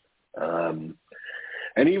 And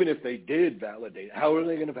even if they did validate, how are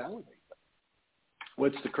they going to validate them?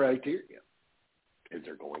 What's the criteria? Is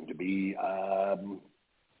there going to be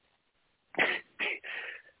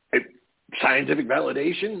scientific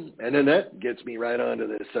validation? And then that gets me right onto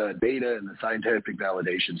this data and the scientific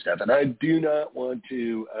validation stuff. And I do not want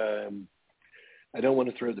to, I don't want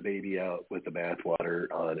to throw the baby out with the bathwater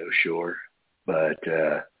on O'Shore, but,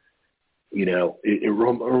 it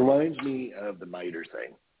reminds me of the MITRE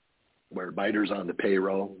thing, where MITRE's on the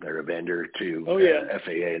payroll. They're a vendor to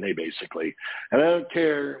FAA, and they basically, and I don't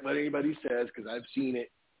care what anybody says, because I've seen it,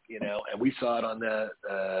 and we saw it on the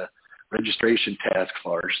registration task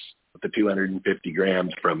force with the 250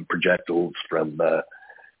 grams from projectiles from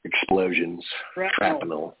explosions,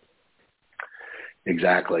 shrapnel.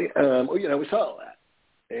 Exactly. We saw all that.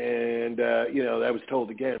 And, I was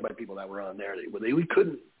told again by people that were on there, we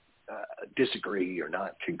couldn't disagree or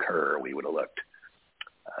not concur. We would have looked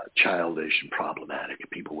childish and problematic, and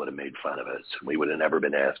people would have made fun of us, and we would have never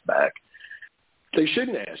been asked back. They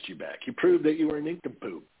shouldn't have asked you back. You proved that you were an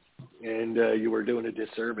nincompoop, and you were doing a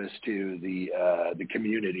disservice to the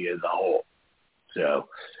community as a whole. So,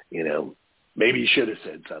 maybe you should have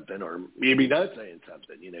said something, or maybe not saying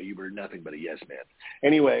something. You were nothing but a yes man.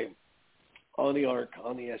 Anyway, on the ARC,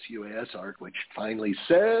 on the SUAS ARC, which finally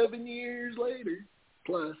 7 years later,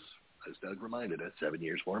 plus, as Doug reminded us, 7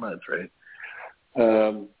 years, 4 months, right?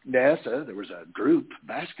 NASA, there was a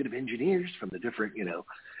basket of engineers from the different,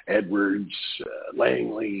 Edwards,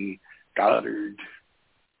 Langley, Goddard,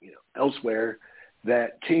 elsewhere,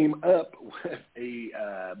 that came up with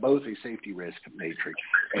both a safety risk matrix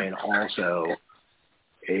and also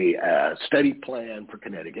a study plan for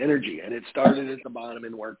kinetic energy. And it started at the bottom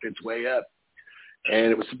and worked its way up.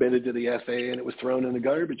 And it was submitted to the FAA, and it was thrown in the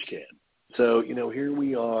garbage can. So, here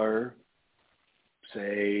we are,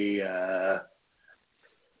 say,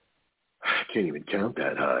 I can't even count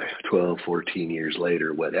that high, 12, 14 years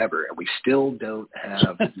later, whatever, and we still don't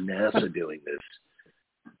have NASA doing this.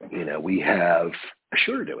 We have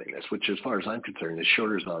Assure doing this, which as far as I'm concerned,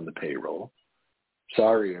 Assure is on the payroll.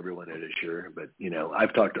 Sorry, everyone at Assure, but,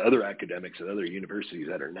 I've talked to other academics at other universities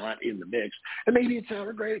that are not in the mix, and maybe it's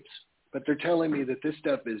sour grapes, but they're telling me that this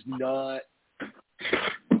stuff is not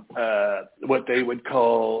what they would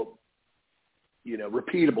call,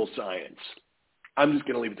 repeatable science. I'm just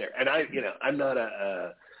going to leave it there. And I'm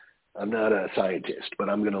not a scientist, but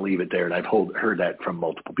I'm going to leave it there. And I've heard that from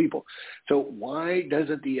multiple people. So why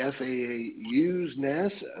doesn't the FAA use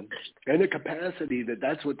NASA in a capacity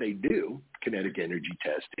that's what they do, kinetic energy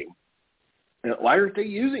testing? Why aren't they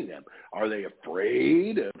using them? Are they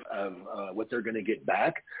afraid of what they're going to get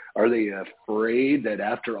back? Are they afraid that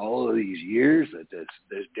after all of these years that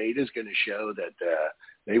this data is going to show that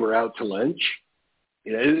they were out to lunch?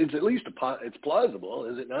 It's at least it's plausible,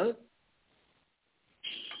 is it not?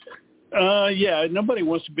 Yeah, nobody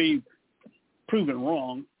wants to be proven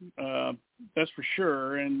wrong. That's for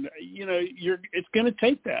sure. And it's going to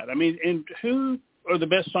take that. I mean, and who are the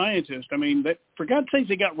best scientists? I mean, for God's sakes,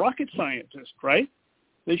 they got rocket scientists, right?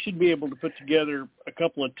 They should be able to put together a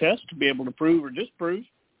couple of tests to be able to prove or disprove.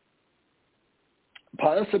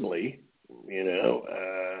 Possibly,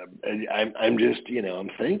 I'm just, I'm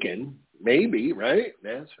thinking maybe, right?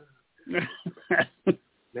 NASA,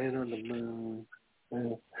 man on the moon,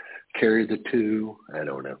 carry the two. I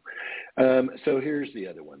don't know. So here's the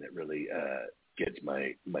other one that really gets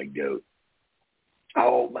my goat.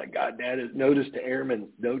 Oh my God, notice to airman.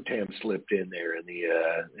 NOTAM slipped in there in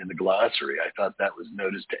the glossary. I thought that was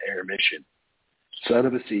notice to air mission. Son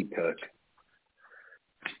of a sea cook.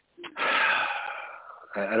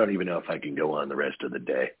 I don't even know if I can go on the rest of the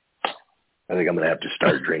day. I think I'm going to have to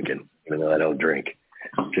start drinking, even though I don't drink,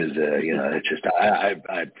 because it's just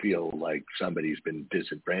I feel like somebody's been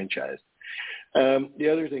disenfranchised. The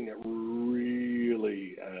other thing that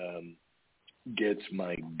really gets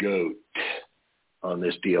my goat on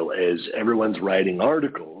this deal is everyone's writing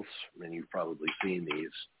articles, and you've probably seen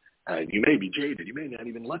these. You may be jaded. You may not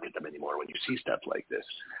even look at them anymore when you see stuff like this.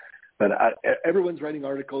 But everyone's writing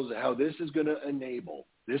articles of how this is going to enable.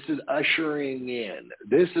 This is ushering in.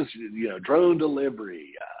 This is, drone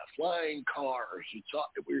delivery, flying cars.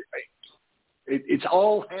 It's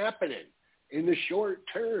all happening in the short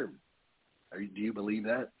term. Do you believe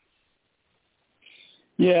that?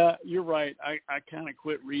 Yeah, you're right. I kind of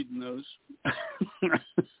quit reading those.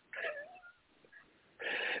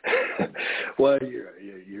 Well,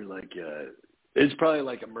 you're like it's probably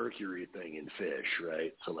like a mercury thing in fish,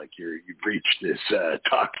 right? So like you've reached this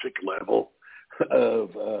toxic level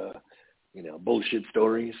of bullshit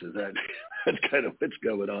stories. Is that's kind of what's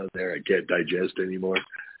going on there? I can't digest anymore.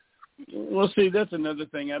 Well, see, that's another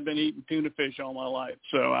thing. I've been eating tuna fish all my life,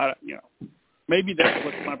 so maybe that's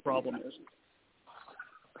what my problem is.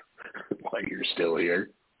 Why you're still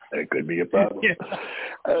here? That could be a problem. Yeah.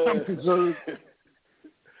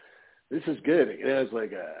 This is good. It's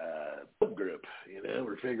like a group.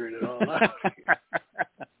 We're figuring it all out.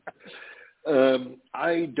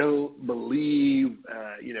 I don't believe,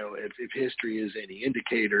 if history is any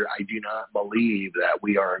indicator, I do not believe that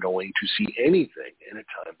we are going to see anything in a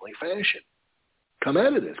timely fashion come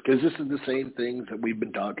out of this, because this is the same things that we've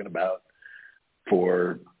been talking about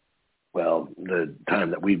for, the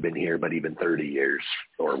time that we've been here, but even 30 years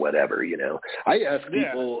or whatever, I ask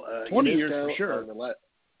people... 20 years for sure. Even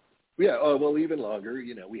longer.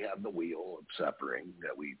 We have the Wheel of Suffering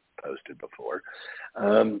that we posted before.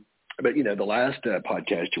 But, the last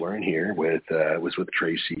podcast you weren't here with was with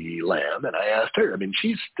Tracy Lamb, and I asked her. I mean,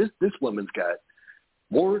 this woman's got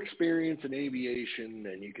more experience in aviation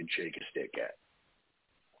than you can shake a stick at.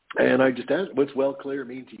 And I just asked, what's well clear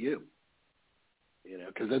mean to you?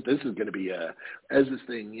 Because this is going to be, as this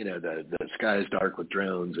thing, the sky's dark with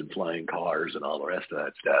drones and flying cars and all the rest of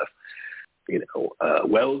that stuff.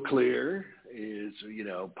 Well clear is,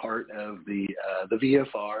 part of the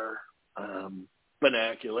VFR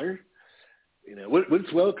vernacular.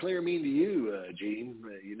 What's well clear mean to you, Gene?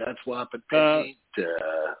 You're not swapping paint?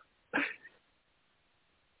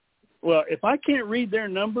 Well, if I can't read their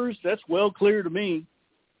numbers, that's well clear to me.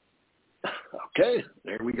 Okay,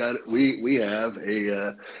 there we got it. We have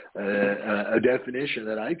a definition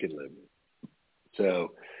that I can live with.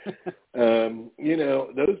 So,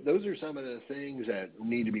 those are some of the things that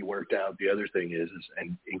need to be worked out. The other thing is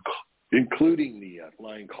including the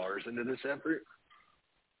flying cars into this effort.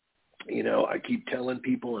 I keep telling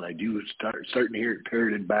people, and I do starting to hear it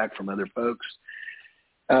parroted back from other folks.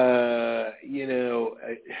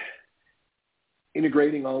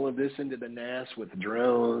 integrating all of this into the NAS with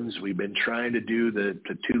drones. We've been trying to do the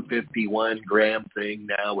 251 gram thing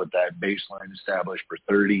now with that baseline established for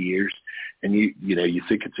 30 years. And you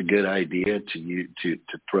think it's a good idea to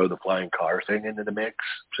throw the flying car thing into the mix,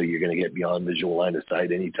 so you're going to get beyond visual line of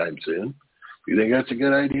sight anytime soon? You think that's a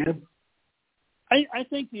good idea? I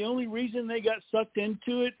think the only reason they got sucked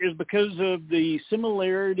into it is because of the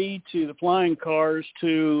similarity to the flying cars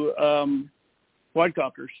to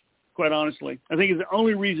quadcopters, quite honestly. I think it's the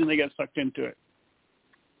only reason they got sucked into it.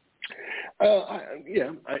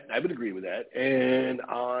 I would agree with that.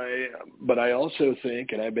 But I also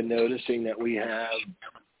think, and I've been noticing that we have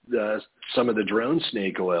some of the drone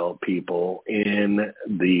snake oil people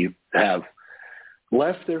have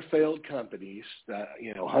left their failed companies,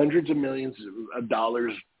 hundreds of millions of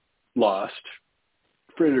dollars lost,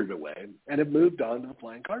 frittered away, and have moved on to the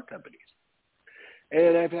flying car companies.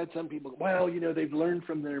 And I've had some people, they've learned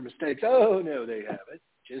from their mistakes. Oh, no, they haven't.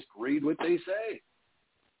 Just read what they say.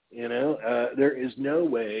 There is no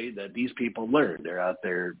way that these people learn. They're out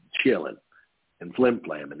there chilling and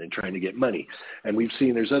flim-flamming and trying to get money. And we've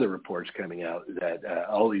seen there's other reports coming out that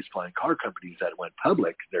all these flying car companies that went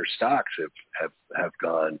public, their stocks have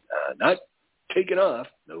gone, not taken off,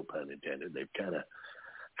 no pun intended. They've kind of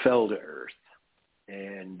fell to earth.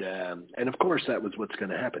 And of course that was what's going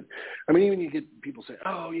to happen. I mean, even you get people say,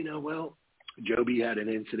 Joby had an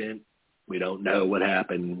incident. We don't know what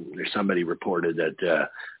happened. There's somebody reported that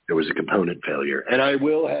there was a component failure. And I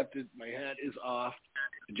will have to, my hat is off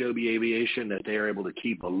to Joby Aviation that they are able to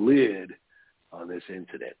keep a lid on this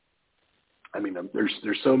incident. I mean,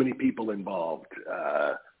 there's so many people involved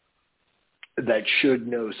that should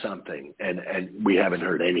know something, and we haven't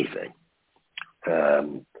heard anything.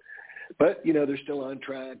 But, they're still on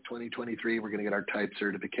track. 2023, we're going to get our type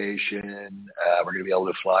certification. We're going to be able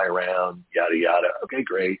to fly around, yada, yada. Okay,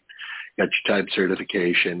 great. Got your type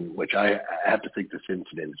certification, which I have to think this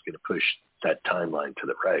incident is going to push that timeline to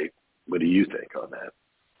the right. What do you think on that?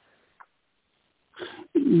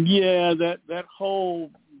 Yeah, that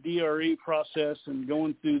whole DRE process and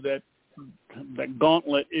going through that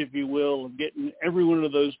gauntlet, if you will, of getting every one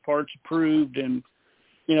of those parts approved, and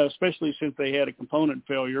especially since they had a component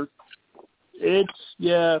failure,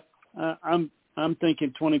 I'm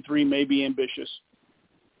thinking 23 may be ambitious.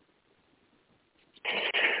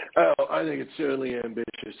 Oh, I think it's certainly ambitious.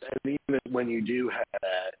 And even when you do have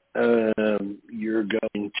that, you're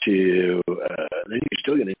going to, then you're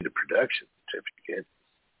still going to need a production certificate.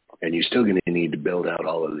 And you're still going to need to build out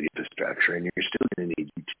all of the infrastructure. And you're still going to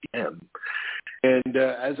need UTM. And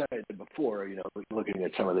as I said before, looking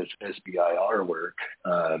at some of this SBIR work,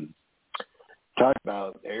 talk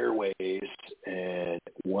about airways and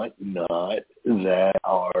whatnot that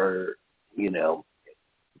are,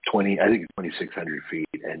 2,600 feet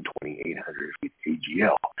and 2,800 feet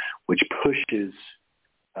AGL, which pushes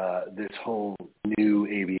this whole new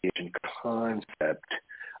aviation concept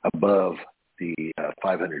above the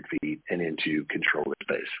 500 feet and into controller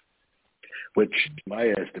space, which, my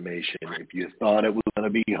estimation, if you thought it was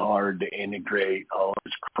going to be hard to integrate all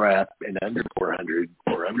this crap in under 400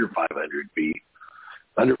 or under 500 feet,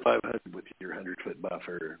 under 500 with your 100-foot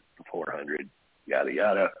buffer, 400, yada,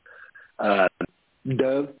 yada,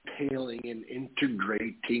 dovetailing and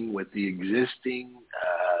integrating with the existing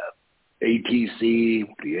ATC,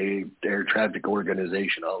 the Air Traffic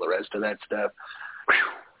Organization, all the rest of that stuff. Whew,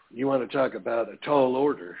 you want to talk about a tall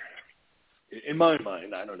order. In my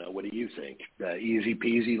mind, I don't know. What do you think? Easy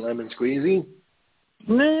peasy, lemon squeezy?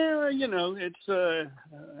 No, it's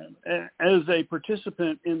as a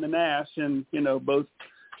participant in the NAS and, both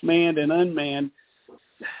manned and unmanned,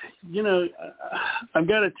 I've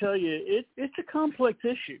got to tell you, it's a complex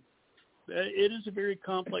issue. It is a very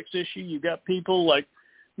complex issue. You've got people like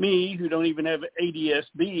me who don't even have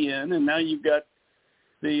ADS-B in, and now you've got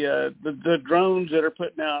the drones that are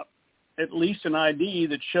putting out at least an ID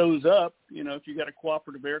that shows up. If you've got a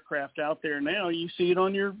cooperative aircraft out there now, you see it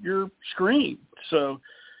on your screen. So,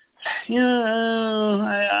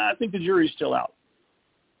 I think the jury's still out.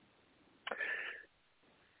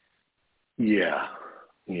 Yeah,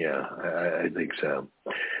 I think so.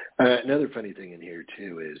 Another funny thing in here,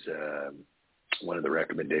 too, is one of the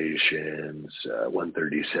recommendations,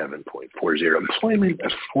 137.40, employment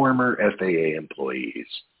of former FAA employees.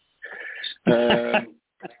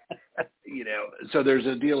 So there's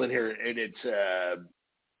a deal in here, and it's,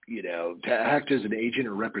 to act as an agent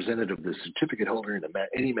or representative of the certificate holder in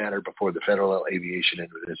any matter before the Federal Aviation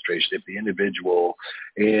Administration if the individual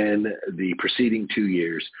in the preceding 2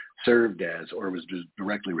 years served as or was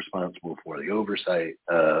directly responsible for the oversight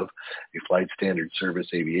of a flight standard service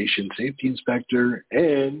aviation safety inspector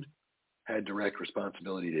and had direct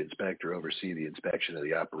responsibility to inspect or oversee the inspection of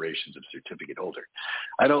the operations of certificate holder.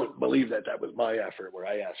 I don't believe that was my effort where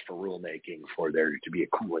I asked for rulemaking for there to be a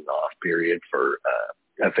cooling off period for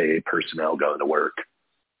FAA personnel going to work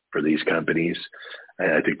for these companies.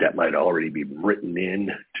 And I think that might already be written in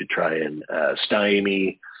to try and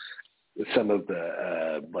stymie some of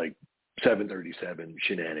the like 737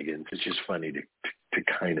 shenanigans. It's just funny to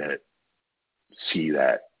kind of see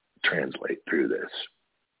that translate through this,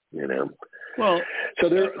 you know. Well, so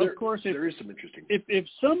there is some interesting. If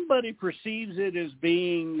somebody perceives it as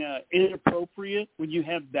being inappropriate when you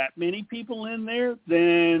have that many people in there,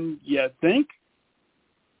 then you think.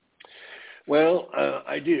 Well,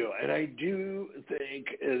 I do. And I do think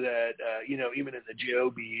that, even in the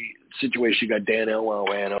GOB situation, you got Dan Elwell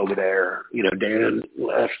over there. You know, Dan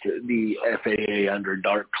left the FAA under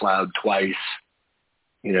dark cloud twice.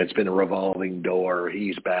 You know, it's been a revolving door.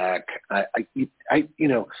 He's back.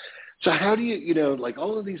 So how do you, like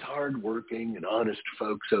all of these hardworking and honest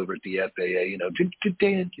folks over at the FAA, did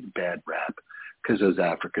Dan get a bad rap because those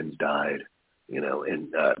Africans died, with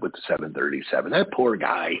the 737? That poor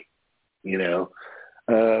guy.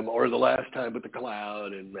 Or the last time with the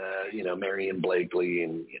cloud and, Marion Blakely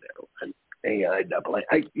and, and AI double A.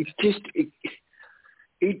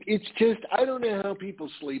 It's just, I don't know how people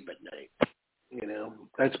sleep at night.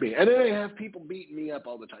 That's me. And then I have people beating me up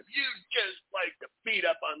all the time. You just like to beat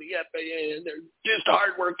up on the FAA and they're just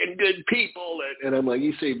hardworking, good people. And I'm like,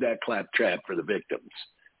 you saved that claptrap for the victims,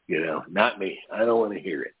 not me. I don't want to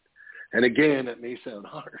hear it. And again, it may sound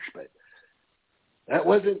harsh, but that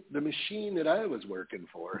wasn't the machine that I was working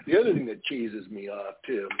for. The other thing that cheeses me off,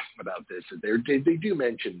 too, about this is they do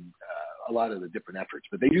mention a lot of the different efforts,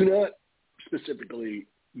 but they do not specifically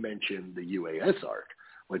mention the UAS Arc,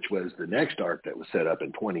 which was the next Arc that was set up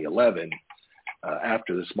in 2011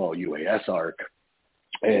 after the small UAS Arc.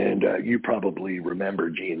 And you probably remember,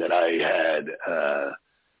 Gene, that I had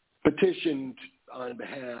petitioned on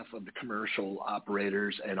behalf of the commercial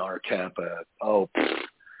operators and RCAP.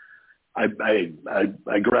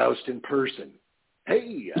 I groused in person.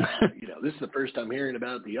 Hey, this is the first I'm hearing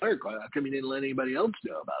about the Arc. How come you didn't let anybody else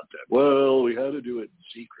know about that? Well, we had to do it in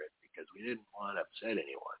secret because we didn't want to upset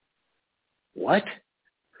anyone. What?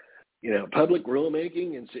 Public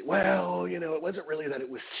rulemaking and say, well, it wasn't really that it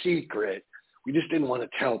was secret. We just didn't want to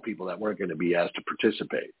tell people that weren't going to be asked to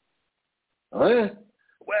participate. Huh?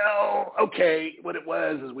 Well, okay. What it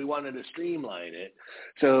was is we wanted to streamline it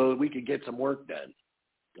so we could get some work done.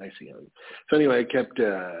 I see. So anyway, I kept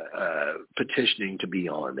petitioning to be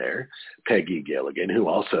on there. Peggy Gilligan, who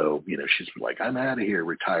also, she's like, I'm out of here,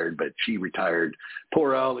 retired, but she retired.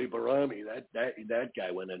 Poor Ali Barami, that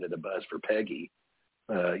guy went under the bus for Peggy.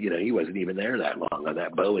 He wasn't even there that long on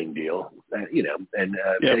that Boeing deal, and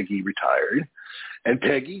Peggy retired. And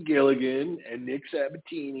Peggy Gilligan and Nick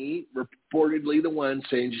Sabatini reportedly the ones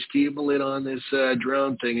saying, just keep a lid on this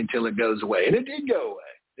drone thing until it goes away. And it did go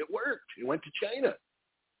away. It worked. It went to China.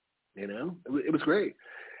 It was great.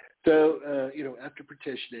 So, after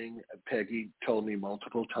petitioning, Peggy told me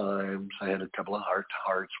multiple times, I had a couple of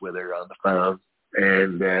heart-to-hearts with her on the phone,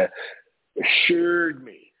 and assured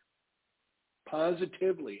me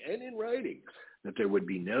positively and in writing that there would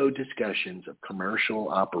be no discussions of commercial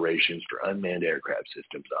operations for unmanned aircraft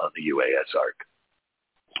systems on the UAS Arc,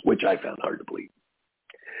 which I found hard to believe.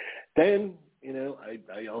 Then,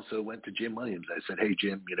 I also went to Jim Williams. I said, hey,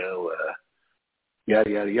 Jim, yada,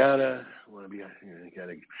 yada, yada.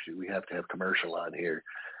 We have to have commercial on here.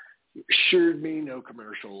 Assured me no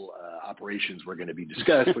commercial operations were going to be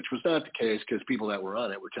discussed, which was not the case because people that were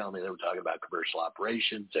on it were telling me they were talking about commercial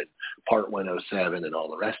operations and Part 107 and all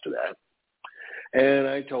the rest of that. And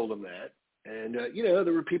I told them that. And,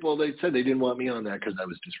 there were people that said they didn't want me on that because I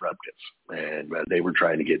was disruptive and they were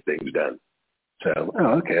trying to get things done. So,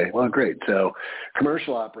 okay, well, great. So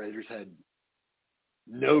commercial operators had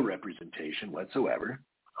no representation whatsoever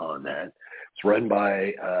on that. It's run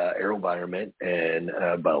by AeroVironment and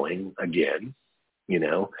Boeing again,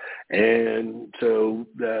 and so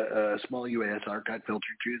the small UAS Arc got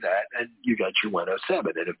filtered through that, and you got your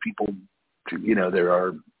 107. And if people, there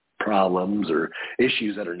are problems or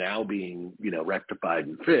issues that are now being, rectified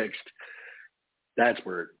and fixed, that's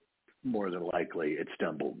where more than likely it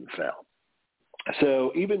stumbled and fell.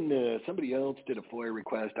 So even somebody else did a FOIA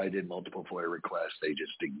request. I did multiple FOIA requests. They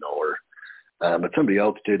just ignore. But somebody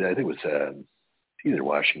else did, I think it was either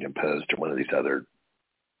Washington Post or one of these other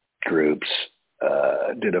groups,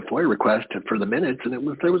 did a FOIA request for the minutes, and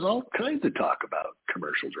there was all kinds of talk about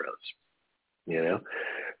commercial drones,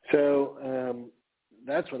 So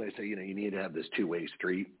that's when I say, you need to have this two-way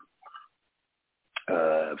street.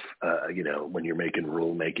 when you're making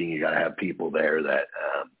rulemaking, you got to have people there that,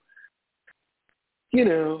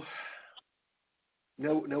 know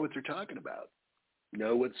what they're talking about.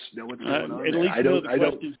 Know what's going on. At there. least know the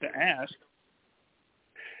questions to ask.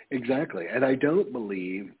 Exactly, and I don't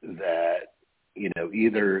believe that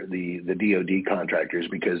either the DoD contractors,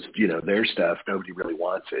 because their stuff, nobody really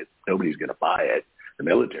wants it. Nobody's going to buy it. The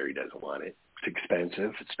military doesn't want it. It's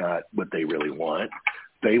expensive. It's not what they really want.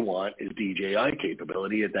 They want is DJI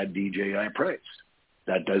capability at that DJI price.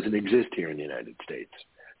 That doesn't exist here in the United States.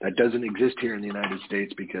 That doesn't exist here in the United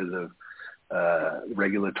States because of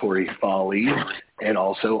regulatory folly and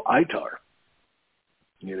also ITAR.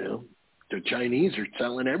 The Chinese are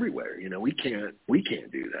selling everywhere. We can't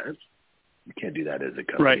do that. We can't do that as a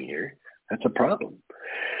company here. That's a problem.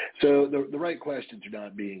 So the right questions are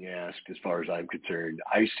not being asked as far as I'm concerned.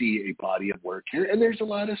 I see a body of work here, and there's a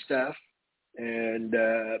lot of stuff. And,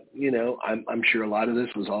 I'm sure a lot of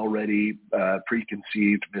this was already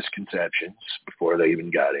preconceived misconceptions before they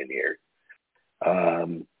even got in here.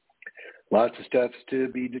 Lots of stuff's to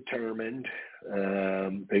be determined,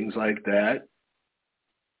 things like that.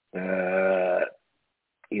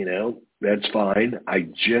 That's fine. I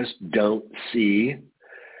just don't see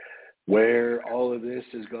where all of this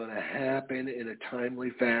is going to happen in a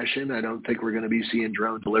timely fashion. I don't think we're going to be seeing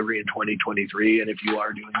drone delivery in 2023. And if you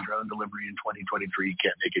are doing drone delivery in 2023, you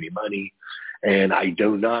can't make any money. And I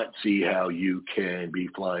do not see how you can be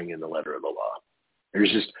flying in the letter of the law.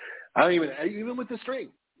 There's just, even with the string,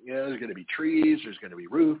 there's going to be trees, there's going to be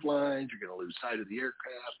roof lines, you're going to lose sight of the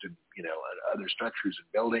aircraft and, other structures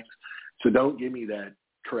and buildings. So don't give me that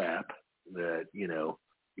crap that, you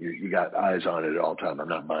got eyes on it at all time. I'm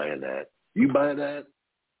not buying that. You buy that?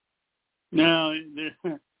 No.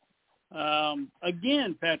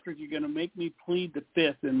 Again, Patrick, you're going to make me plead the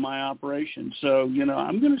fifth in my operation. So,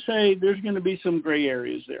 I'm going to say there's going to be some gray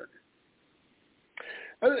areas there.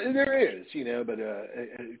 There is, but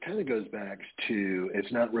it kind of goes back to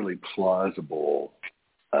it's not really plausible,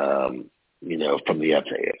 from the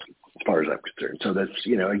FAA as far as I'm concerned. So that's,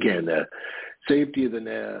 again, the safety of the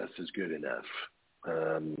nest is good enough.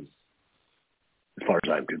 As far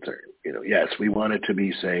as I'm concerned, yes, we want it to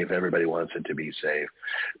be safe. Everybody wants it to be safe,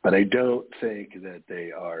 but I don't think that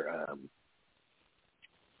they are,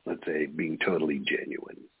 let's say, being totally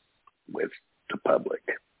genuine with the public.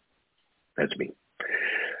 That's me.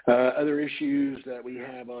 Other issues that we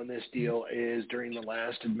have on this deal is during the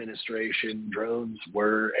last administration, drones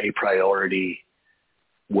were a priority.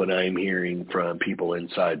 What I'm hearing from people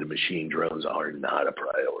inside the machine, drones are not a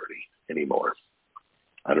priority anymore.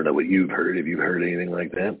 I don't know what you've heard. Have you heard anything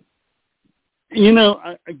like that?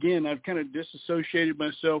 I've kind of disassociated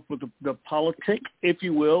myself with the politic, if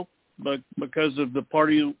you will, but because of the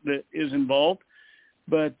party that is involved.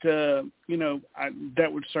 But,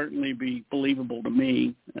 that would certainly be believable to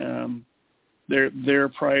me. Their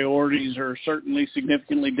priorities are certainly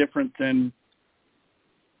significantly different than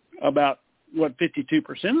about what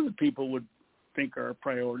 52% of the people would think are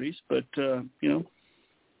priorities. But, what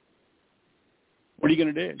are you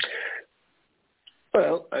going to do?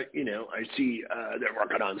 Well, I see they're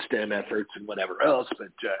working on STEM efforts and whatever else, but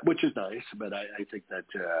which is nice. But I think that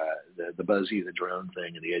the Buzzy, the drone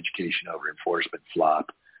thing, and the education over enforcement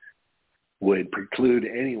flop would preclude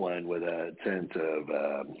anyone with a sense of,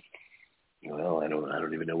 I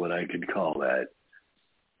don't even know what I could call that.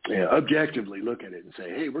 Objectively look at it and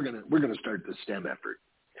say, hey, we're gonna start the STEM effort,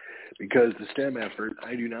 because the STEM effort,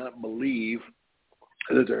 I do not believe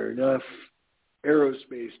that there are enough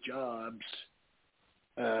aerospace jobs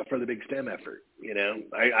for the big STEM effort.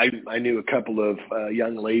 I knew a couple of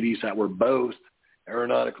young ladies that were both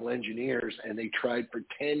aeronautical engineers, and they tried for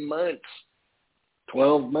 10 months,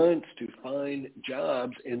 12 months to find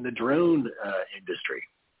jobs in the drone industry,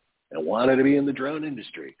 and wanted to be in the drone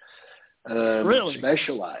industry. Really?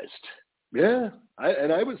 Specialized. Yeah.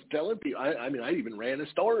 I was telling people, I even ran a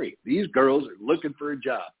story. These girls are looking for a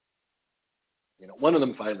job. One of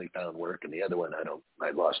them finally found work, and the other one, I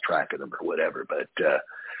lost track of them or whatever. But,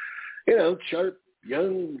 sharp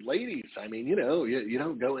young ladies. You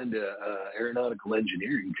don't go into aeronautical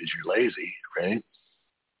engineering because you're lazy, right?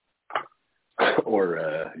 Or,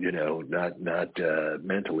 not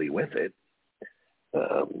mentally with it.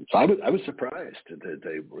 So I was surprised that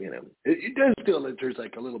they, it does feel that there's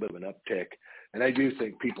like a little bit of an uptick. And I do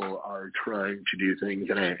think people are trying to do things.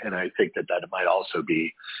 And I think that might also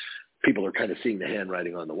be, people are kind of seeing the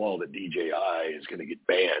handwriting on the wall that DJI is going to get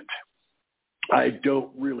banned. I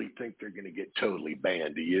don't really think they're going to get totally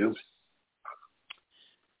banned. Do you?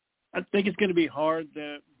 I think it's going to be hard.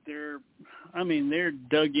 That they're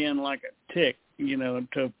dug in like a tick,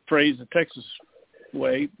 to phrase a Texas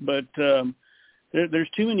way, but there's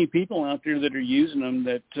too many people out there that are using them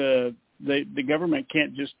that the government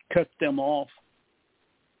can't just cut them off.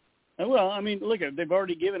 Well, I mean, look, they've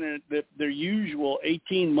already given it their usual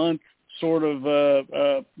 18-month sort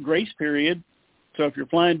of grace period. So if you're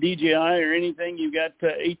flying DJI or anything, you've got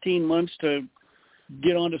 18 months to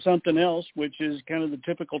get onto something else, which is kind of the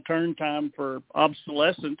typical turn time for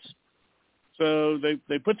obsolescence. So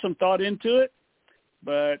they put some thought into it,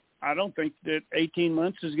 but I don't think that 18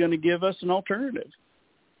 months is going to give us an alternative.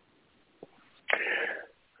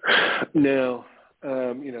 No.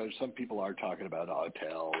 Some people are talking about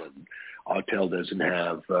Autel, and Autel doesn't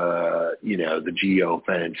have, the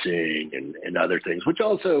geofencing and other things, which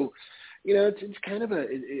also, it's kind of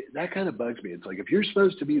that kind of bugs me. It's like, if you're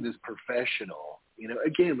supposed to be this professional,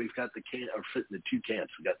 again, we've got fit in the two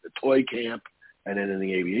camps. We've got the toy camp and then in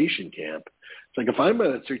the aviation camp. It's like, if I'm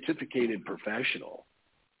a certificated professional,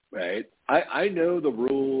 right, I know the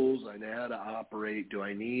rules. I know how to operate. Do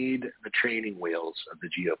I need the training wheels of the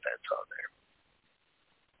geofence on there?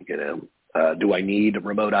 Do I need a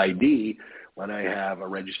remote ID when I have a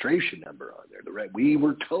registration number on there? We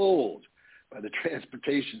were told by the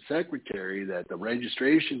transportation secretary that the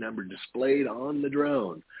registration number displayed on the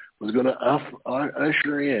drone was going to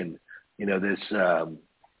usher in, this,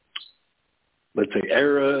 let's say,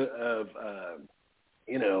 era of,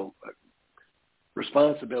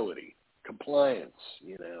 responsibility, compliance.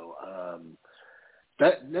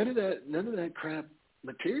 That none of that crap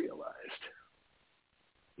materialized.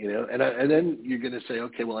 And then you're going to say,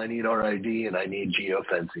 okay, well, I need RID and I need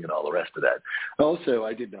geofencing and all the rest of that. Also,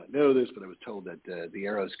 I did not know this, but I was told that the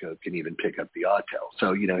Aeroscope can even pick up the Autel.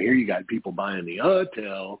 So, here you got people buying the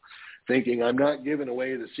Autel thinking I'm not giving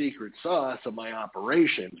away the secret sauce of my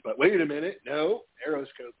operations. But wait a minute, no,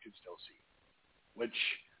 Aeroscope can still see it, which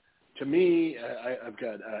to me, I've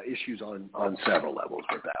got issues on several levels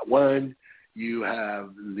with that. One, you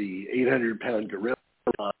have the 800-pound gorilla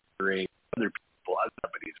monitoring other people. Other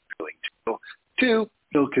companies are doing too. Two,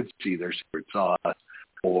 people could see their secret sauce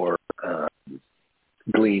or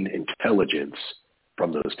glean intelligence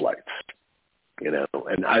from those flights.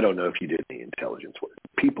 And I don't know if you did any intelligence work.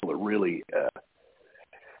 People are really,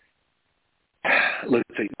 let's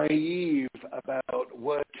say, naive about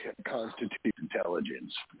what constitutes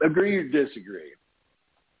intelligence. Agree or disagree?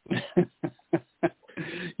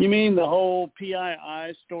 You mean the whole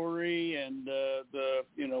PII story and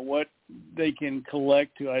what they can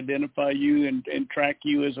collect to identify you and track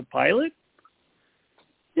you as a pilot?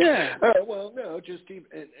 Yeah. Well, no, just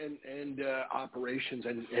and operations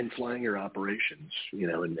and flying your operations,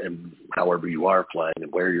 and however you are flying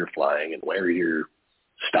and where you're flying and where you're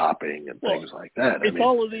stopping and things like that. It's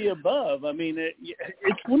all of the above. I mean,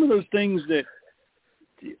 it's one of those things that,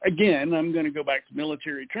 again, I'm going to go back to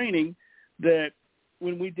military training, that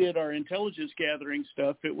when we did our intelligence gathering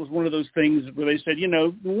stuff, it was one of those things where they said,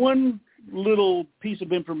 one little piece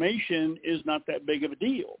of information is not that big of a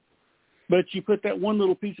deal. But you put that one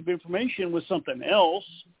little piece of information with something else,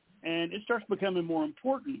 and it starts becoming more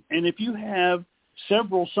important. And if you have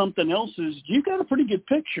several something else's, you've got a pretty good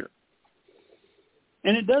picture.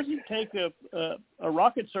 And it doesn't take a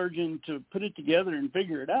rocket surgeon to put it together and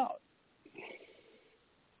figure it out.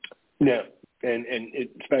 No, and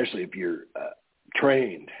especially if you're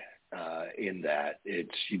trained in that,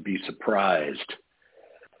 you'd be surprised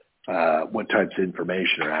what types of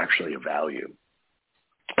information are actually of value.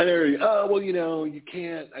 And you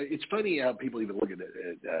can't. It's funny how people even look at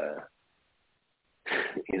it,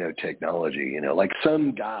 technology. Like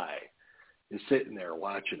some guy is sitting there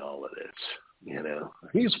watching all of this.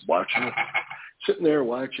 He's watching it, sitting there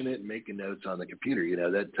watching it and making notes on the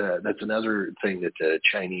computer. That's another thing that the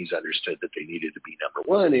Chinese understood that they needed to be number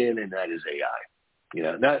one in, and that is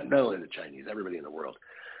AI. Not only the Chinese, everybody in the world.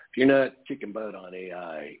 If you're not kicking butt on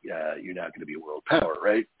AI, you're not going to be a world power,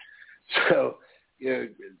 right? So, is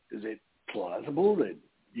it plausible that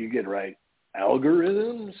you get right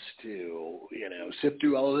algorithms to, sift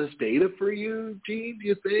through all of this data for you, Gene, do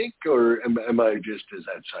you think? Or am I just, is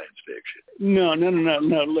that science fiction? No.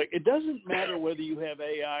 Look, it doesn't matter whether you have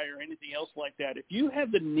AI or anything else like that. If you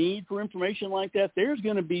have the need for information like that, there's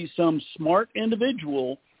going to be some smart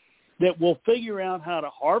individual that will figure out how to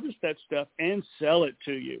harvest that stuff and sell it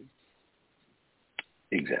to you.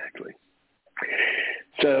 Exactly.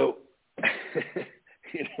 So,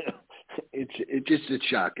 it's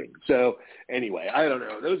shocking. So anyway, I don't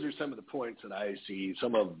know. Those are some of the points that I see,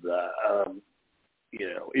 some of the,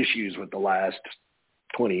 issues with the last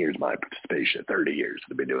 20 years of my participation, 30 years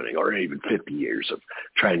that I've been doing it, or even 50 years of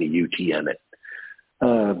trying to UTM it.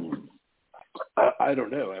 I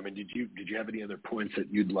don't know. I mean, did you have any other points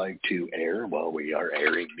that you'd like to air while we are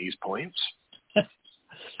airing these points?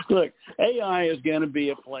 Look, AI is going to be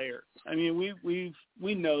a player. I mean, we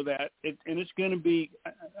know that, and it's going to be.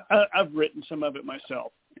 I've written some of it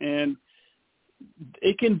myself, and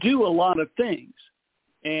it can do a lot of things.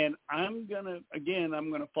 And I'm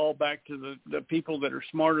gonna fall back to the people that are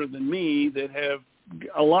smarter than me, that have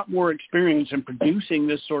a lot more experience in producing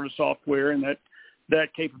this sort of software, and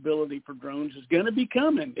that capability for drones is going to be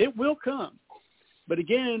coming. It will come. But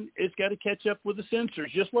again, it's got to catch up with the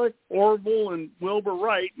sensors. Just like Orville and Wilbur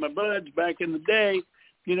Wright, my buds back in the day,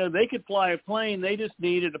 they could fly a plane. They just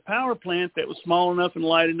needed a power plant that was small enough and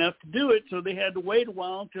light enough to do it, so they had to wait a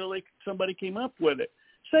while until somebody came up with it.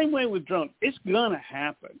 Same way with drones. It's going to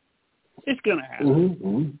happen. It's going to happen.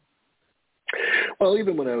 Mm-hmm. Well,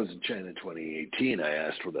 even when I was in China in 2018, I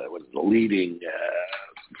asked for the leading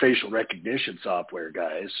facial recognition software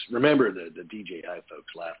guys. Remember, the DJI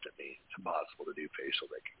folks laughed at me. It's impossible to do facial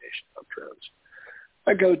recognition on drones.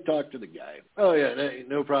 I go talk to the guy. Oh, yeah,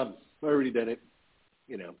 no problem. I already did it.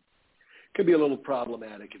 Could be a little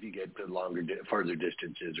problematic if you get to farther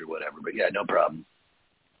distances or whatever. But, yeah, no problem.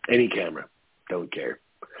 Any camera. Don't care.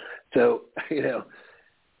 So,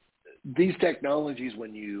 these technologies,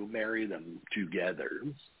 when you marry them together,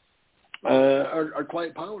 are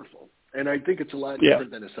quite powerful. And I think it's a lot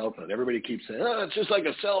different than a cell phone. Everybody keeps saying, it's just like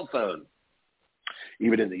a cell phone.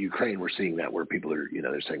 Even in the Ukraine, we're seeing that, where people are,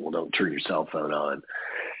 they're saying, well, don't turn your cell phone on.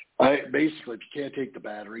 Basically, if you can't take the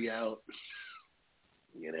battery out,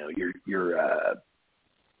 you're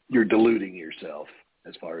deluding yourself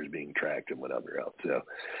as far as being tracked and whatever else. So,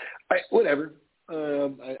 whatever.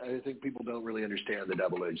 I think people don't really understand the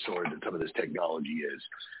double-edged sword that some of this technology is.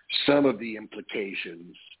 Some of the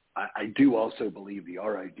implications, I do also believe the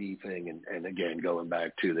RID thing, and again, going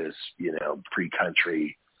back to this, free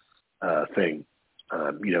country thing,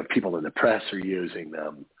 people in the press are using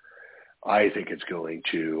them. I think it's going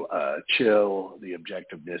to chill the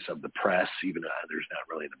objectiveness of the press, even though there's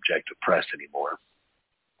not really an objective press anymore.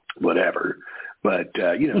 Whatever. But,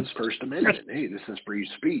 it's First Amendment. Hey, this is free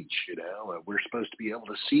speech, We're supposed to be able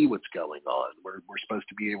to see what's going on. We're supposed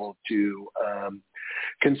to be able to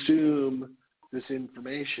consume this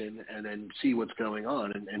information and then see what's going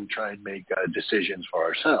on and try and make decisions for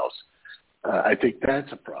ourselves. I think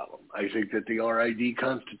that's a problem. I think that the RID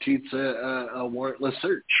constitutes a warrantless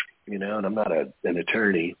search, and I'm not an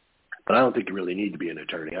attorney, but I don't think you really need to be an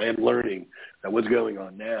attorney. I am learning that what's going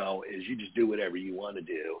on now is you just do whatever you want to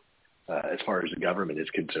do as far as the government is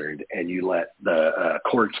concerned, and you let the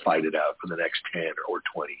courts fight it out for the next 10 or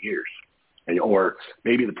 20 years. Or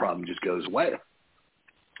maybe the problem just goes away.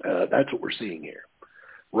 That's what we're seeing here.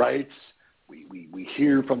 Rights, we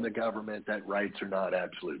hear from the government that rights are not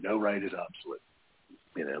absolute. No right is absolute,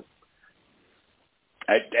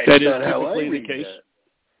 That is typically the case.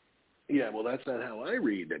 That's not how I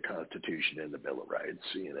read the Constitution and the Bill of Rights,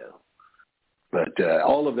 But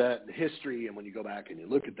all of that history, and when you go back and you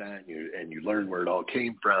look at that and you learn where it all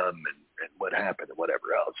came from and what happened and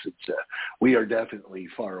whatever else, it's we are definitely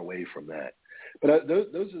far away from that. But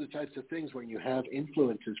those are the types of things when you have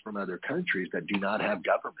influences from other countries that do not have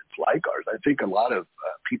governments like ours. I think a lot of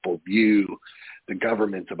people view the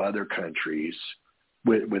governments of other countries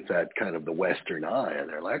with that kind of the Western eye, and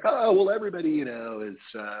they're like, oh, well, everybody, is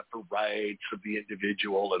for rights of the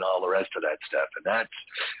individual and all the rest of that stuff. And that's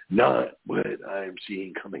not what I'm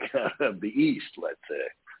seeing coming out of the East, let's say.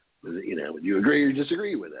 Would you agree or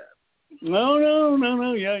disagree with that? No.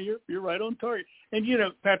 Yeah, you're right on target. And,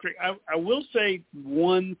 Patrick, I will say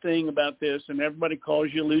one thing about this, and everybody calls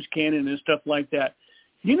you a loose cannon and stuff like that.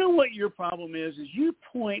 You know what your problem is you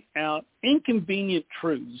point out inconvenient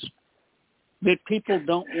truths that people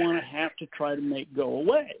don't want to have to try to make go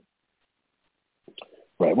away.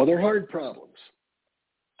 Right. Well, they're hard problems.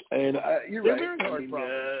 And you're they're right. Very hard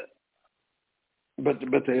problems.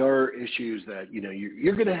 But they are issues that,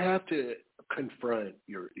 you're going to have to confront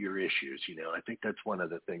your issues. I think that's one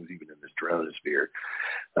of the things, even in this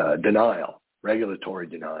dronosphere, denial, regulatory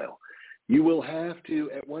denial. You will have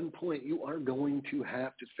to, at one point, you are going to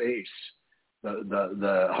have to face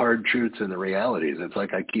the hard truths and the realities. It's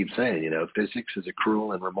like I keep saying, physics is a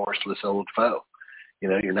cruel and remorseless old foe.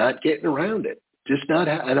 You're not getting around it. Just not,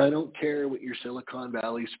 and I don't care what your Silicon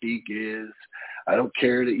Valley speak is. I don't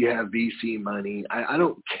care that you have VC money. I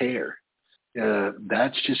don't care.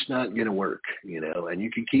 That's just not going to work, and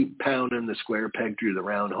you can keep pounding the square peg through the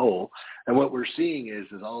round hole. And what we're seeing is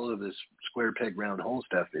all of this square peg round hole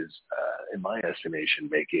stuff is, in my estimation,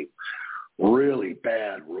 making really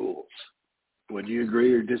bad rules. Would you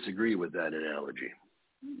agree or disagree with that analogy?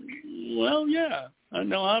 Well, yeah.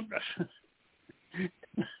 No,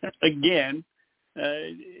 again,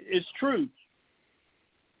 it's true.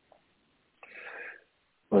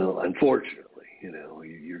 Well, unfortunately,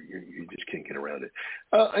 you just can't get around it.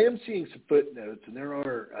 I am seeing some footnotes, and there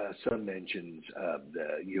are some mentions of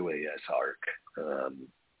the UAS Arc,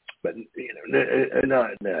 but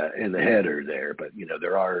not in the header there. But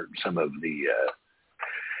there are some of the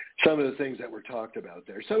things that were talked about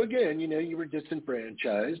there. So again, you were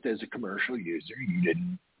disenfranchised as a commercial user. You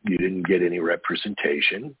didn't get any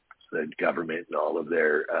representation. The government and all of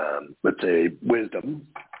their, let's say, wisdom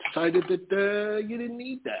decided that you didn't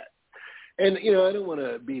need that. And, I don't want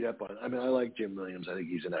to beat up on, I like Jim Williams. I think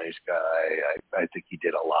he's a nice guy. I think he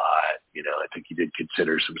did a lot. I think he did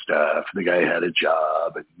consider some stuff. The guy had a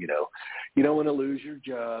job, and, you don't want to lose your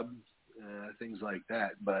job, things like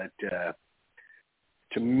that. But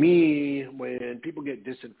to me, when people get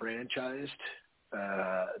disenfranchised,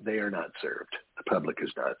 they are not served. The public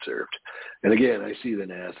is not served. And again, I see the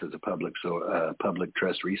NAS as a public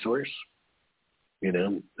trust resource,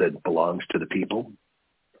 that belongs to the people.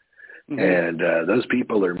 Mm-hmm. And those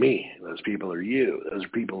people are me. Those people are you. Those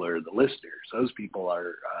people are the listeners. Those people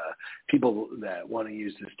are people that want to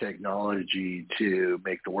use this technology to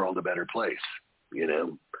make the world a better place,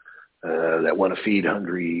 that want to feed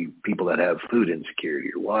hungry people that have food insecurity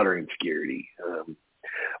or water insecurity,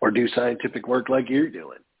 or do scientific work like you're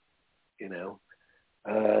doing,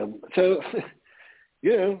 So,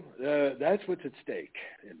 that's what's at stake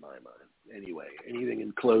in my mind. Anyway, anything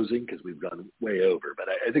in closing, because we've gone way over, but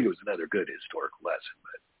I think it was another good historical lesson.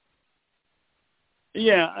 But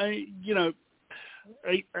yeah,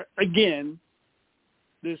 again,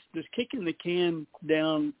 this kicking the can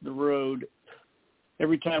down the road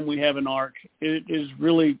every time we have an arc,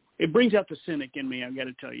 it brings out the cynic in me. I've got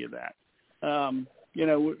to tell you that.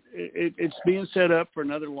 It's being set up for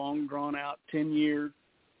another long, drawn-out 10-year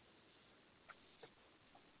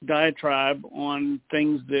diatribe on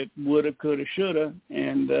things that woulda, coulda, shoulda,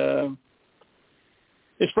 and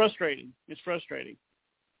it's frustrating. It's frustrating.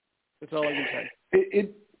 That's all I can say.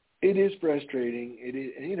 It is frustrating. It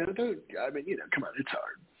is, come on, it's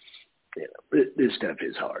hard. This stuff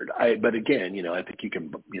is hard. But again, I think you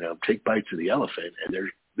can, take bites of the elephant, and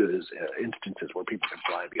there's instances where people can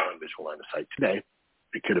fly beyond visual line of sight today.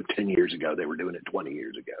 It could have 10 years ago. They were doing it 20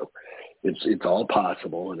 years ago. It's all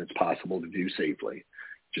possible, and it's possible to do safely.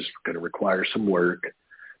 Just going to require some work,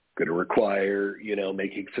 going to require,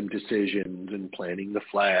 making some decisions and planting the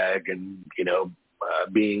flag and,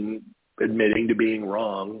 admitting to being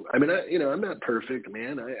wrong. I'm not perfect,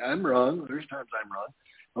 man. I'm wrong. There's times I'm wrong.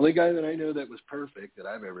 The only guy that I know that was perfect that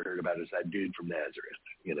I've ever heard about is that dude from Nazareth,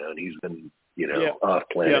 and he's been, off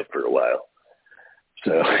planet for a while.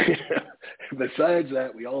 So besides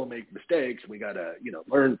that, we all make mistakes, and we got to,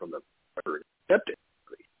 learn from them or accept it.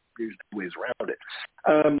 There's ways around it.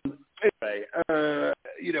 Anyway,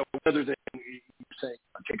 another thing you're saying,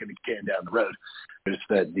 I'm kicking the can down the road, is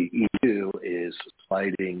that the EU is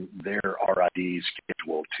sliding their RID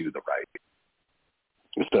schedule to the right.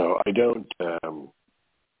 So I don't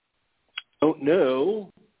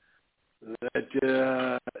know that,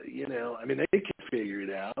 they can figure it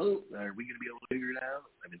out. Are we going to be able to figure it out?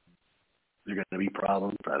 There going to be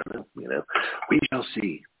problems? I don't know. We shall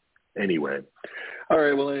see. Anyway, all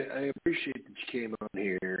right. Well, I appreciate that you came on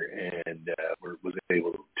here and was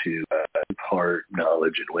able to impart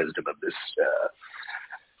knowledge and wisdom of this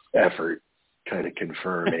effort, kind of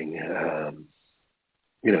confirming,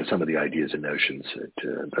 some of the ideas and notions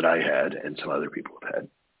that I had and some other people have had.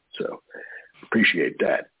 So appreciate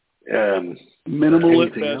that. Minimal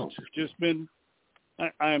at best. Else? Just been.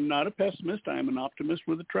 I am not a pessimist. I am an optimist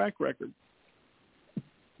with a track record.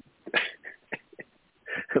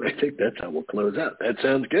 And I think that's how we'll close out. That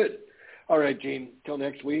sounds good. All right, Gene. Till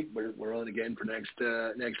next week. We're on again for next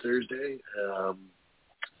Thursday.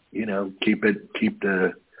 Keep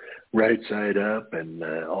the right side up and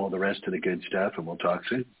all the rest of the good stuff, and we'll talk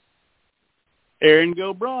soon. Aaron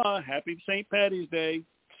Go Bra. Happy St. Patty's Day.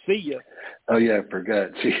 See ya. Oh yeah, I forgot.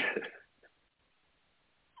 See ya.